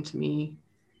important to me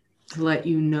to let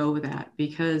you know that,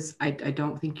 because I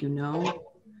don't think you know,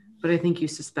 but I think you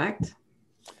suspect.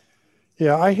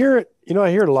 Yeah, I hear it. You know,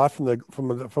 I hear it a lot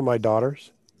from my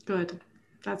daughters. Good.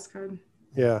 That's good.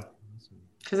 Yeah.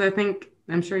 Because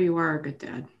I'm sure you are a good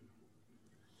dad.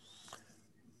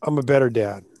 I'm a better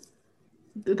dad.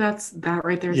 That's that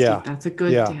right there, Yeah. Steve. That's a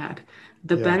good dad.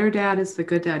 The better dad is the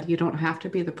good dad. You don't have to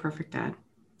be the perfect dad.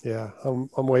 Yeah,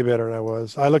 I'm way better than I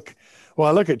was. I look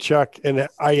at Chuck and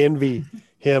I envy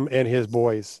him and his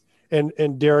boys,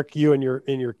 and Derek, you and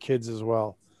your kids as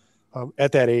well,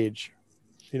 at that age,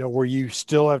 you know, where you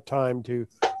still have time to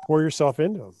pour yourself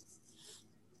into them.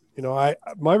 You know,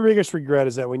 my biggest regret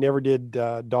is that we never did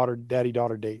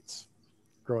daddy-daughter dates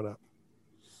growing up.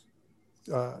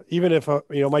 Even if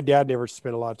you know, my dad never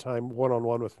spent a lot of time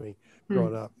one-on-one with me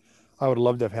growing up. I would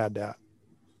love to have had that.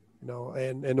 You know,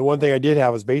 and the one thing I did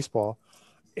have was baseball,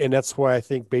 and that's why I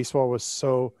think baseball was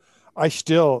so. I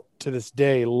still to this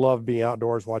day love being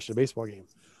outdoors watching a baseball game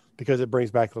because it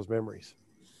brings back those memories.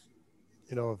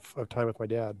 You know, of time with my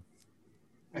dad.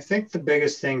 I think the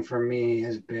biggest thing for me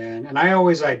has been, and I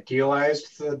always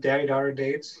idealized the daddy-daughter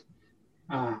dates,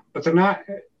 but they're not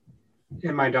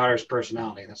in my daughter's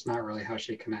personality. That's not really how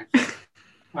she connects.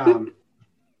 But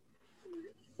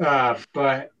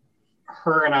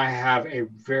her and I have a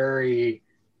very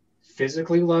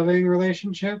physically loving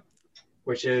relationship,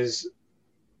 which is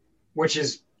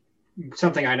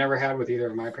something I never had with either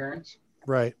of my parents.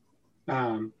 Right.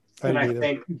 And I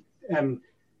think, and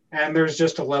there's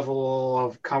just a level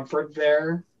of comfort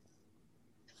there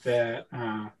that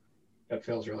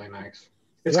feels really nice.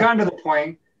 It's gotten to the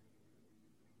point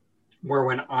where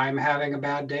when I'm having a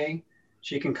bad day,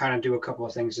 she can kind of do a couple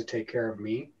of things to take care of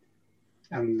me.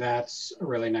 And that's a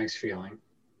really nice feeling.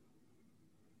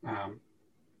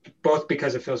 Both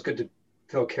because it feels good to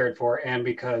feel cared for and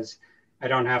because I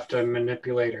don't have to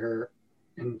manipulate her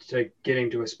into getting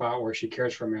to a spot where she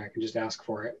cares for me. I can just ask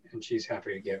for it and she's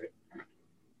happy to give it,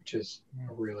 which is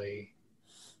a really,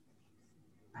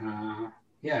 I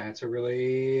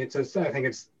think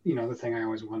it's, you know, the thing I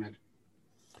always wanted.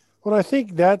 Well, I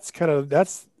think that's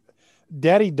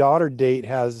daddy-daughter date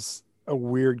has a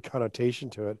weird connotation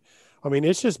to it. I mean,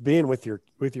 it's just being with your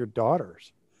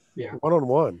daughters,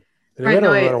 one-on-one, and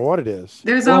no matter what it is.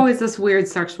 There's always this weird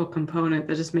sexual component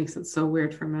that just makes it so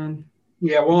weird for men.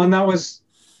 Yeah, well, and that was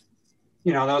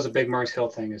a big Mars Hill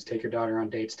thing, is take your daughter on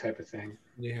dates type of thing,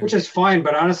 which is fine.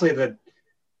 But honestly, the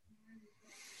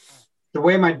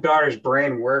way my daughter's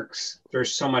brain works,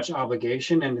 there's so much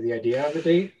obligation into the idea of a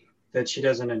date that she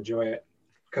doesn't enjoy it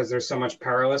because there's so much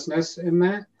powerlessness in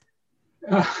that.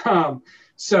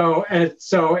 So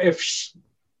if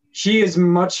she is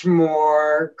much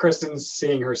more Kristen's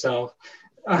seeing herself.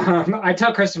 I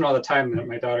tell Kristen all the time that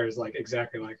my daughter is like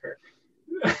exactly like her.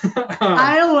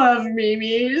 I love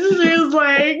Mimi. She's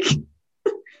like,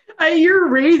 you're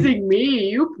raising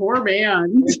me, you poor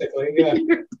man. Basically, yeah.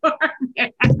 You poor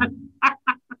man.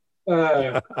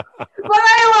 But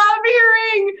I love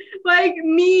hearing like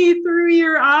me through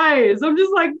your eyes. I'm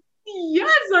just like,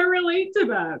 yes, I relate to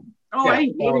that. Oh, yeah,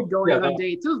 I hated going on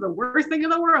dates. It was the worst thing in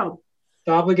the world.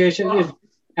 The obligation is,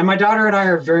 and my daughter and I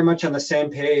are very much on the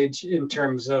same page in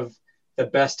terms of the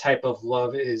best type of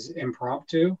love is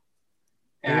impromptu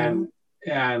and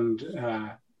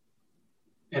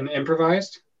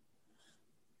improvised.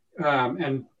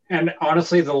 And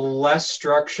honestly, the less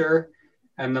structure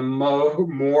and the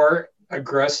more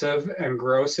aggressive and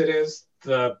gross it is,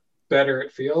 the better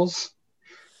it feels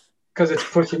because it's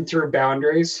pushing through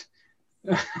boundaries.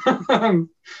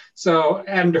 So,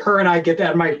 and her and I get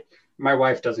that. My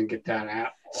wife doesn't get that at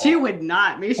all. She would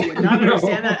not. Misha would not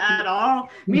understand that at all.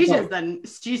 Misha's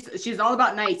she's all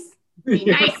about nice. Be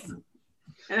nice.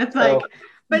 And it's like,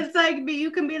 but it's like, but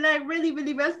you can be like really,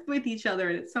 really rough with each other,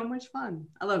 and it's so much fun.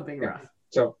 I love being rough.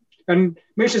 So, and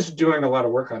Misha's doing a lot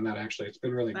of work on that. Actually, it's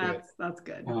been really good. That's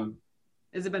good.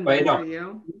 Has it been good for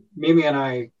you? Mimi and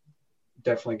I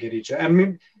definitely get each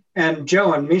other. And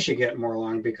Joe and Misha get more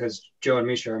along because Joe and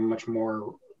Misha are much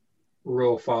more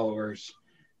rule followers,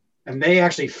 and they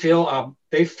actually feel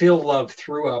love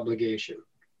through obligation.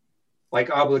 Like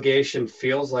obligation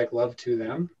feels like love to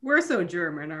them. We're so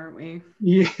German, aren't we?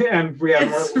 Yeah, and we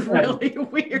have it's really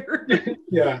weird.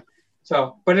 Yeah.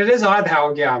 So, but it is odd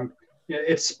how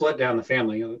it's split down the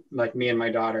family, like me and my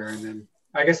daughter, and then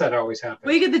I guess that always happens.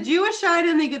 Well, you get the Jewish side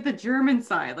and they get the German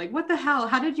side. Like, what the hell?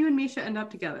 How did you and Misha end up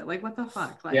together? Like, what the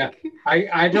fuck? Like, yeah,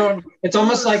 I don't. It's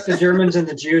almost like the Germans and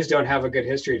the Jews don't have a good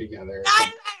history together.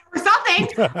 Or something.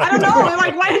 I don't know.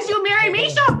 Like, why did you marry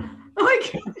Misha?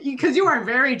 Like, because you are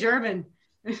very German.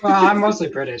 I'm mostly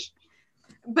British.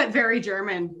 But very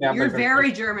German. Yeah, you're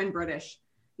very German British.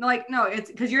 Like, no,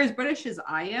 it's because you're as British as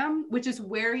I am, which is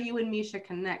where you and Misha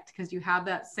connect because you have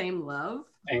that same love,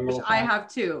 which I have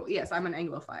too. Yes, I'm an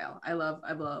Anglophile. I love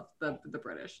the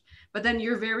British. But then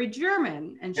you're very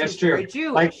German, and she's very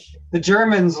Jewish. Like the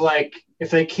Germans, like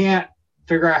if they can't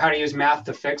figure out how to use math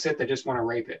to fix it, they just want to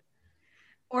rape it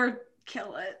or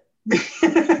kill it.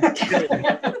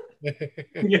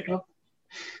 Yeah.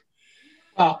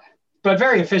 Well, but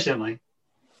very efficiently.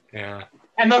 Yeah.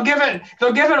 And they'll give it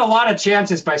a lot of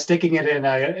chances by sticking it in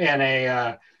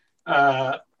a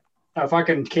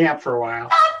fucking camp for a while.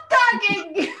 Stop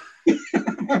talking.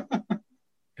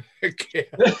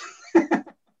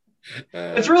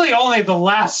 It's really only the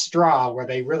last straw where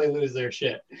they really lose their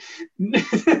shit.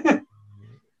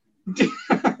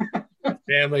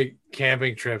 Family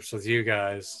camping trips with you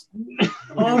guys.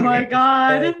 Oh my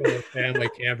God. Family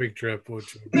camping trip.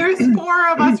 There's 4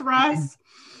 of us, Russ.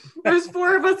 There's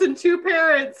 4 of us and 2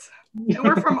 parents. And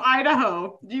we're from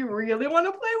Idaho. Do you really want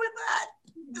to play with that?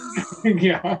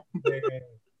 Yeah.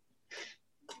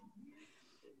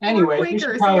 Anyway, we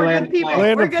should probably land the plane.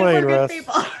 Land the plane, Russ.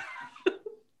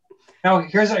 Now,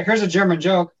 here's a German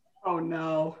joke. Oh,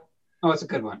 no. Oh, it's a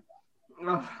good one.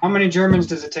 How many Germans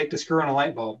does it take to screw in a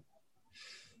light bulb?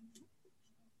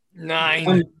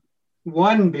 9.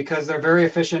 1, because they're very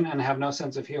efficient and have no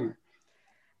sense of humor.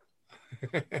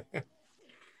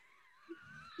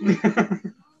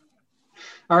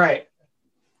 All right.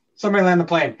 Somebody land the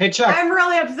plane. Hey, Chuck. I'm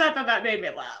really upset that made me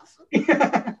laugh.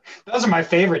 Those are my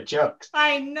favorite jokes.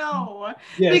 I know.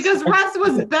 Yes. Because Russ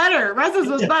was better. Russ's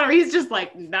was better. He's just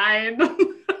like 9.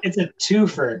 It's a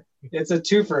twofer. It's a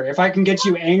twofer. If I can get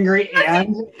you angry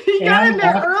and you got in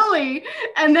there early,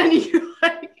 and then you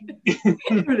like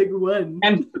one.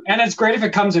 And it's great if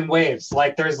it comes in waves.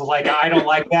 Like there's like I don't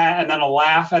like that, and then a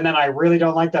laugh, and then I really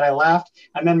don't like that I laughed,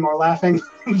 and then more laughing.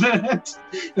 Yeah.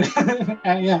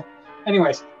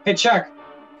 Anyways, hey Chuck.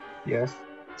 Yes.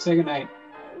 Say goodnight.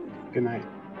 Good night.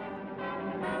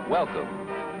 Welcome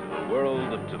to the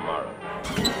world of tomorrow.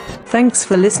 Thanks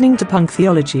for listening to Punk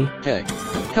Theology. Hey,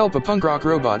 help a punk rock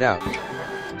robot out.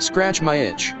 Scratch my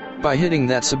itch by hitting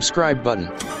that subscribe button.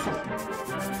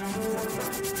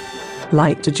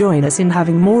 Like to join us in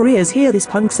having more ears hear this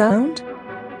punk sound?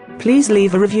 Please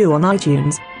leave a review on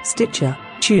iTunes, Stitcher,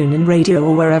 TuneIn Radio,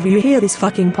 or wherever you hear this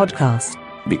fucking podcast.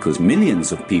 Because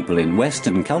millions of people in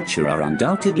Western culture are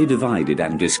undoubtedly divided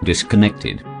and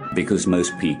disconnected. Because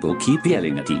most people keep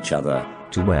yelling at each other.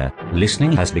 To where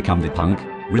listening has become the punk,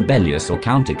 rebellious or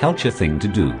counterculture thing to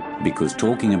do. Because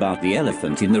talking about the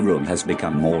elephant in the room has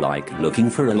become more like looking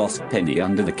for a lost penny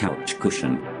under the couch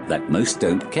cushion that most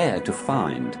don't care to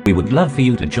find. We would love for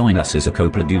you to join us as a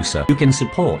co-producer. You can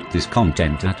support this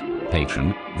content at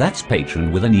Patreon. That's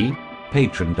Patreon with an E.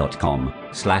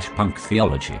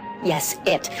 Patreon.com/punktheology. Yes,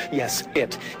 it. Yes,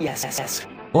 it. Yes, yes.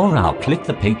 Or I'll click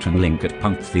the Patreon link at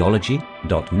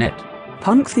punktheology.net.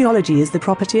 Punk Theology is the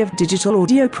property of Digital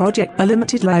Audio Project, a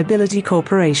limited liability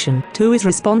corporation, who is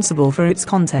responsible for its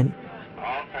content.